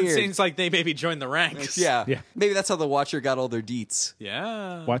 this person Weird. seems like they maybe joined the ranks. Yeah. Yeah. Maybe that's how the Watcher got all their deets.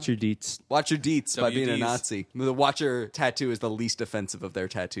 Yeah. Watch your deets. Watch your deets by being a WDs. Nazi. The Watcher tattoo is the least offensive of their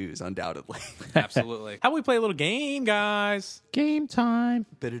tattoos, undoubtedly. Absolutely. How about we play a little game, guys? Game time.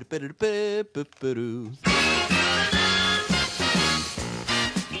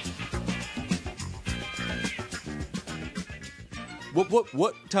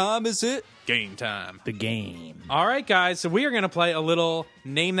 What time is it? Game time. The game. All right, guys. So we are going to play a little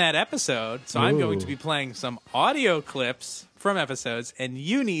Name That Episode. So I'm going to be playing some audio clips from episodes, and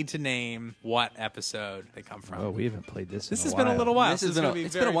you need to name what episode they come from. Oh, we haven't played this. This in has a been a while. little while. It's so been gonna be a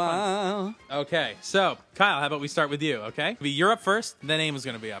very while. fun. Okay, so Kyle, how about we start with you? Okay, you're up first. Then Eamon's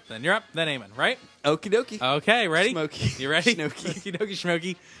going to be up. Then you're up. Then Eamon. Right? Okie dokie. Okay, ready? Smokey. You ready? Snooky. Okie dokie,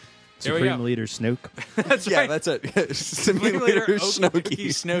 Smokey. Here we Supreme go. Leader Snoke. That's Yeah, right. that's it. Simulator Simulator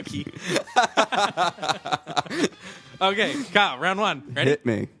Snooky. Snooky. Okay, Kyle, round one. Ready? Hit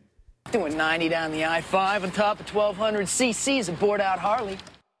me. Doing 90 down the I-5 on top of 1,200 cc's aboard out Harley.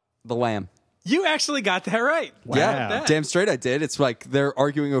 The Lamb. You actually got that right. Yeah, That. damn straight I did. It's like they're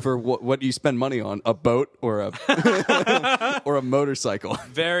arguing over what you spend money on, a boat or a or a motorcycle.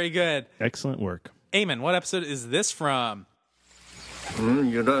 Very good. Excellent work. Eamon, what episode is this from?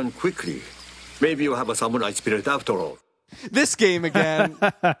 You learn quickly. Maybe you have a samurai spirit after all. This game again.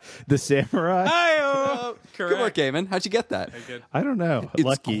 The Samurai. Hi-oh. Good work, Eamon. How'd you get that? Very good. I don't know. It's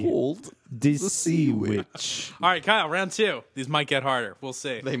Lucky. cold. The Sea Witch. All right, Kyle, round two. These might get harder. We'll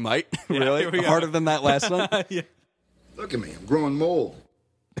see. They might. Yeah, Really? here we go. Harder than that last one? Yeah. Look at me, I'm growing mold.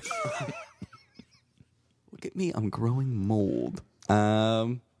 Look at me. I'm growing mold.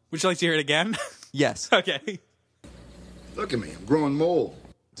 Would you like to hear it again? Yes. Okay. Look at me, I'm growing mold.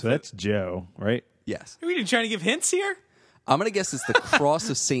 So that's Joe, right? Yes. Are we trying to give hints here? I'm going to guess it's the Cross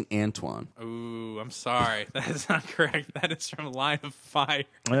of St. Antoine. Ooh, I'm sorry. That is not correct. That is from Line of Fire.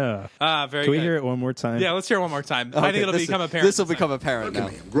 Yeah. Very Can good. we hear it one more time? Yeah, let's hear it one more time. I think it'll become apparent. This will become apparent now.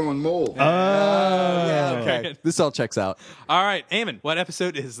 I'm growing mold. Yeah, Very okay. good. This all checks out. All right, Eamon, what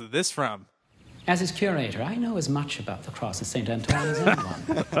episode is this from? As his curator, I know as much about the Cross of St. Antoine as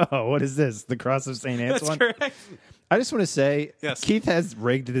anyone. Oh, what is this? The Cross of St. That's Antoine? correct. I just want to say, Yes. Keith has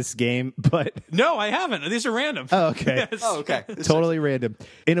rigged this game, but No, I haven't. These are random. oh, okay. Yes. Oh, okay. Totally random.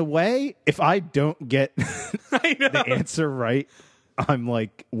 In a way, if I don't get I know. the answer right, I'm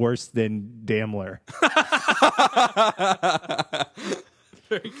like worse than Dammler.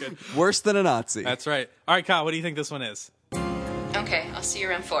 Very good. Worse than a Nazi. That's right. All right, Kyle, what do you think this one is? Okay, I'll see you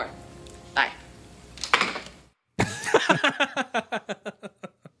around 4. Bye.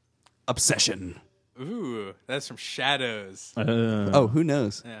 Obsession. Ooh, that's from Shadows. Oh, who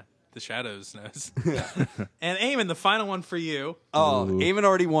knows? Yeah, the Shadows knows. And Eamon, the final one for you. Oh, Eamon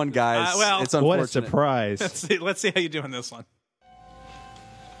already won, guys. Well, it's unfortunate. What a surprise. Let's see how you do on this one.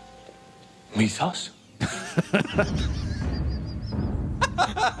 Mythos?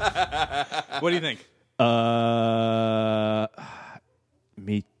 What do you think?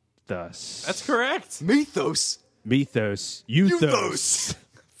 Mythos. That's correct. Mythos. Mythos. Euthos.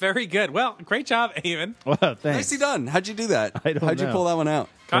 Very good. Well, great job, Eamon. Well, thanks. Nicely done. How'd you do that? I don't How'd you know. pull that one out?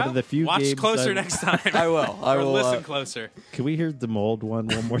 One Kyle, of the few watch games closer I've- next time. I will. I or will. listen closer. Can we hear the mold one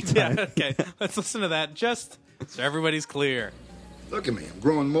more Yeah, time? okay. Let's listen to that just so everybody's clear. Look at me, I'm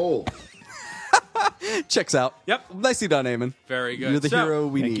growing mold. Checks out. Yep. Nicely done, Eamon. Very good. You're the So- hero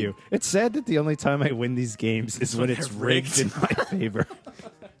we Thank need. you. It's sad that the only time I win these games is when it's they're rigged in rigged. my favor.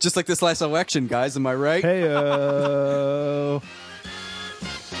 Just like this last election, guys. Am I right? Hey-o.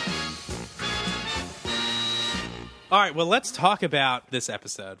 All right, well, let's talk about this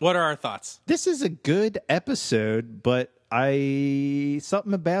episode. What are our thoughts? This is a good episode, but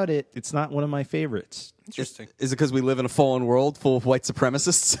something about it, it's not one of my favorites. Interesting. Is it because we live in a fallen world full of white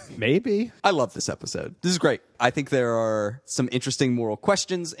supremacists? Maybe. I love this episode. This is great. I think there are some interesting moral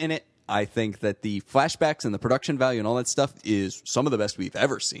questions in it. I think that the flashbacks and the production value and all that stuff is some of the best we've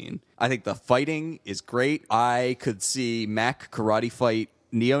ever seen. I think the fighting is great. I could see Mac karate fight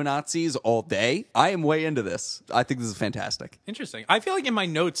neo-Nazis all day. I am way into this. I think this is fantastic. Interesting. I feel like in my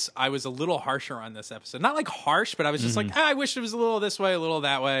notes, I was a little harsher on this episode. Not like harsh, but I was just like, I wish it was a little this way, a little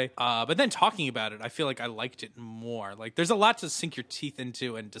that way. But then talking about it, I feel like I liked it more. Like, there's a lot to sink your teeth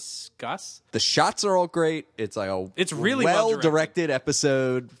into and discuss. The shots are all great. It's like it's really well-directed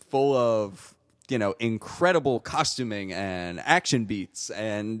episode full of, incredible costuming and action beats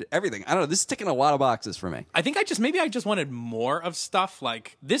and everything. I don't know. This is ticking a lot of boxes for me. I think I just wanted more of stuff.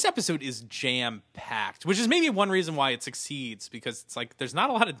 Like, this episode is jam-packed, which is maybe one reason why it succeeds, because it's like there's not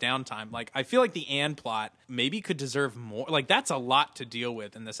a lot of downtime. Like, I feel like the Anne plot maybe could deserve more. Like, that's a lot to deal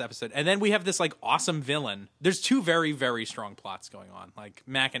with in this episode. And then we have this, like, awesome villain. There's two very, very strong plots going on, like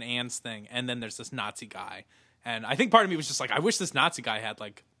Mac and Anne's thing, and then there's this Nazi guy. And I think part of me was just like, I wish this Nazi guy had,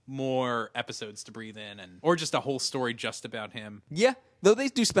 like, more episodes to breathe in, or just a whole story just about him. Yeah, though they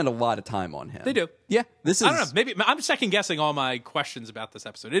do spend a lot of time on him. They do. Yeah, this is. I don't know. Maybe I'm second guessing all my questions about this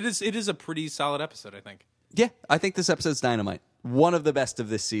episode. It is a pretty solid episode, I think. Yeah, I think this episode's dynamite. One of the best of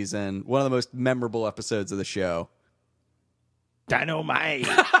this season. One of the most memorable episodes of the show. Dynamite.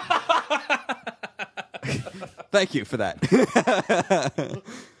 Thank you for that.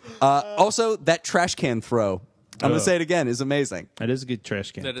 Also, that trash can throw. I'm going to say it again, is amazing. That is a good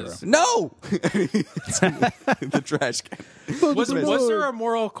trash can throw. No! The trash can. Was there a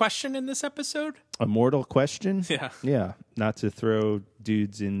moral question in this episode? A mortal question? Yeah. Yeah. Not to throw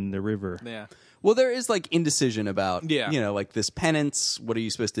dudes in the river. Yeah. Well, there is like indecision about, Yeah. Like this penance. What are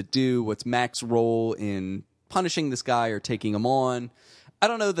you supposed to do? What's Mac's role in punishing this guy or taking him on? I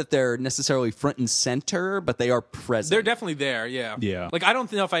don't know that they're necessarily front and center, but they are present. They're definitely there, yeah. Yeah. Like, I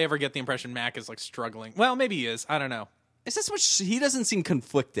don't know if I ever get the impression Mac is, like, struggling. Well, maybe he is. I don't know. It's just much. He doesn't seem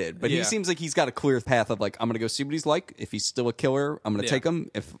conflicted, but he Yeah. seems like he's got a clear path of like, I'm going to go see what he's like. If he's still a killer, I'm going to Yeah. take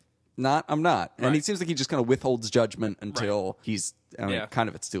him. If not, I'm not. And Right. he seems like he just kind of withholds judgment until he's kind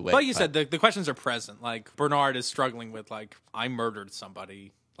of it's too late. Like you said, the questions are present. Like, Bernard is struggling with, like, I murdered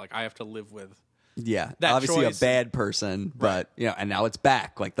somebody. Like, I have to live with yeah, that obviously choice. a bad person, but and now it's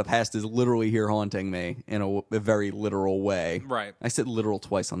back. Like the past is literally here haunting me in a very literal way. Right. I said literal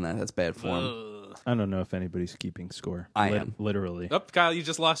twice on that. That's bad form. I don't know if anybody's keeping score. I am. Literally. Oh, Kyle, you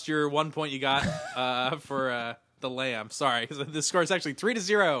just lost your 1 point you got for the lamb. Sorry. The score is actually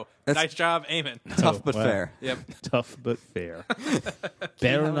 3-0. Nice job, Eamon. Tough but wow. fair. Yep. Tough but fair.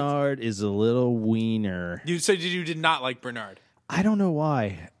 Bernard is a little wiener. You did not like Bernard. I don't know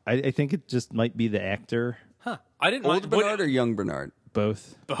why. I think it just might be the actor. Huh. I didn't Old mind Bernard or young Bernard?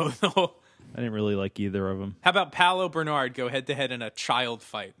 Both. Both. I didn't really like either of them. How about Paolo Bernard go head to head in a child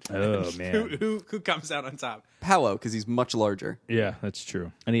fight? Oh, man. who comes out on top? Paolo, because he's much larger. Yeah, that's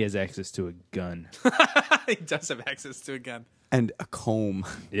true. And he has access to a gun. He does have access to a gun. And a comb.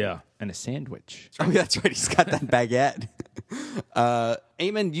 Yeah. And a sandwich. Oh, yeah, that's right. He's got that baguette.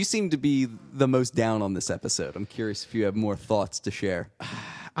 Eamon, you seem to be the most down on this episode. I'm curious if you have more thoughts to share.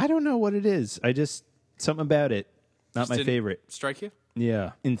 I don't know what it is. Something about it. Not Just my didn't favorite. Strike you?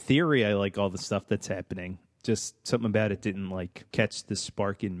 Yeah. In theory, I like all the stuff that's happening. Just something about it didn't like catch the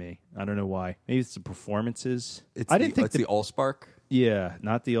spark in me. I don't know why. Maybe it's the performances. It's I didn't think the Allspark. Yeah,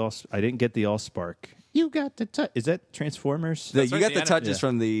 not the all. I didn't get the Allspark. You got the touch. Is that Transformers? You got the touches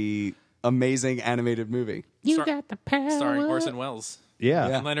from the amazing animated movie. You got the power. Starring Orson Welles.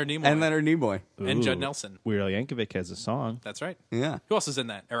 Yeah. And Leonard Nimoy. And Leonard Nimoy. And Judd Nelson. Weird Al Yankovic has a song. That's right. Yeah. Who else is in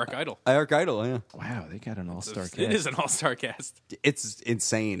that? Eric Idle. Eric Idle, yeah. Wow, they got an all-star cast. It is an all-star cast. It's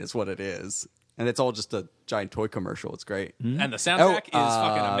insane is what it is. And it's all just a giant toy commercial. It's great. And the soundtrack is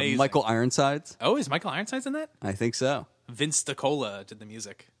fucking amazing. Michael Ironsides. Oh, is Michael Ironsides in that? I think so. Vince DiCola did the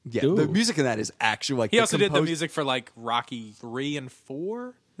music. Yeah, the music in that is actually like he also did the music for like Rocky 3 and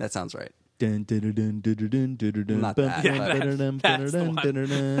 4. That sounds right. Dun, dun, dun, dun, dun, dun, dun, dun, Not dun, that, dun, but- dun, dun, That's the dun, one. dun,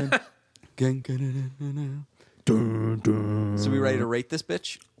 dun, dun. Dun, dun. So we ready to rate this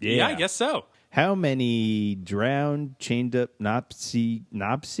bitch? Yeah, I guess so. How many drowned, chained up Nazi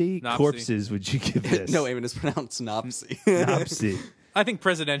corpses would you give this? No, Eamon, it's pronounced Nopsy. Nopsy. I think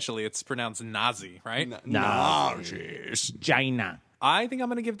presidentially it's pronounced Nazi, right? Nazis. China. I think I'm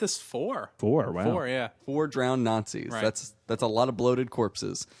going to give this 4. 4, wow. 4, yeah. 4 drowned Nazis. Right. That's a lot of bloated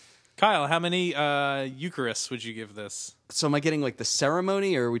corpses. Kyle, how many Eucharists would you give this? So am I getting like the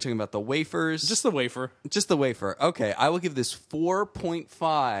ceremony, or are we talking about the wafers? Just the wafer. Just the wafer. Okay, I will give this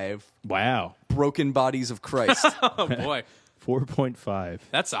 4.5 Wow. broken bodies of Christ. Oh, boy. 4.5.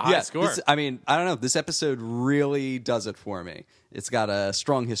 That's a high score. I mean, I don't know. This episode really does it for me. It's got a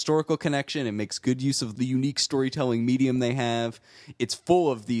strong historical connection. It makes good use of the unique storytelling medium they have. It's full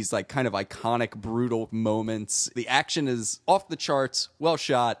of these like kind of iconic, brutal moments. The action is off the charts, well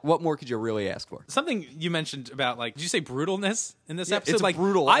shot. What more could you really ask for? Something you mentioned about, like, did you say brutalness in this Yeah, episode. it's a like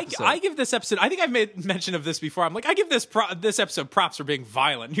brutal episode. I give this episode. I think I've made mention of this before. I'm like, I give this episode props for being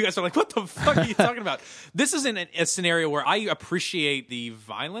violent. You guys are like, what the fuck are you talking about? This isn't a scenario where I appreciate the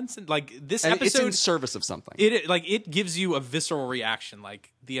violence and like this And episode. it's in service of something. It gives you a visceral reaction.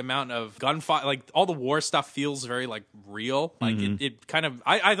 Like the amount of gunfire, like all the war stuff feels very like real. Like it kind of.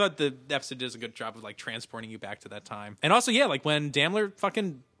 I thought the episode does a good job of like transporting you back to that time. And also, yeah, like when Daimler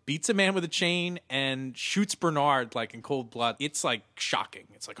fucking beats a man with a chain and shoots Bernard like in cold blood, it's like shocking.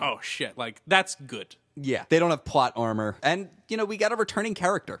 It's like, oh shit, like that's good. Yeah, they don't have plot armor, and we got a returning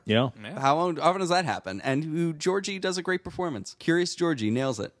character. Yeah. How often does that happen? And Georgie does a great performance. Curious Georgie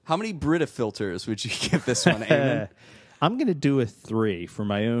nails it. How many Brita filters would you give this one, Eamon? I'm going to do a 3 for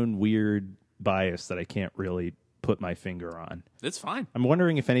my own weird bias that I can't really put my finger on. It's fine. I'm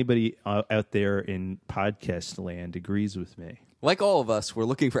wondering if anybody out there in podcast land agrees with me. Like all of us, we're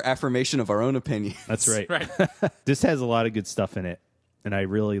looking for affirmation of our own opinions. That's right. Right. This has a lot of good stuff in it, and I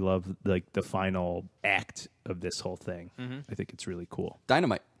really love like the final act of this whole thing. I think it's really cool.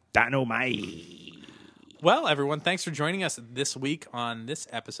 Dynamite. Well, everyone, thanks for joining us this week on this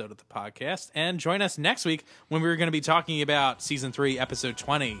episode of the podcast. And join us next week when we're going to be talking about Season 3, Episode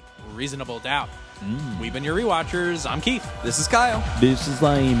 20, Reasonable Doubt. We've been your rewatchers. I'm Keith. This is Kyle. This is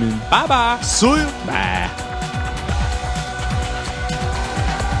Lyman. Bye-bye. See you. Bye.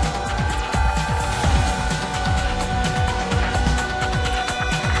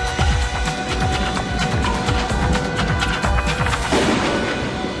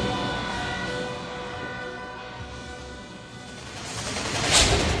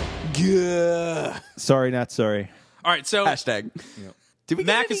 Yeah. Sorry, not sorry. All right, so Hashtag. Did we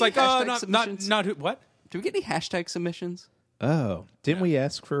get Mac any is like, hashtag oh, not submissions? who, what? Did we get any hashtag submissions? Oh, didn't we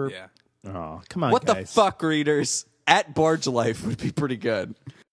ask for? Yeah. Oh, come on, What guys. the fuck, readers? At Barge Life would be pretty good.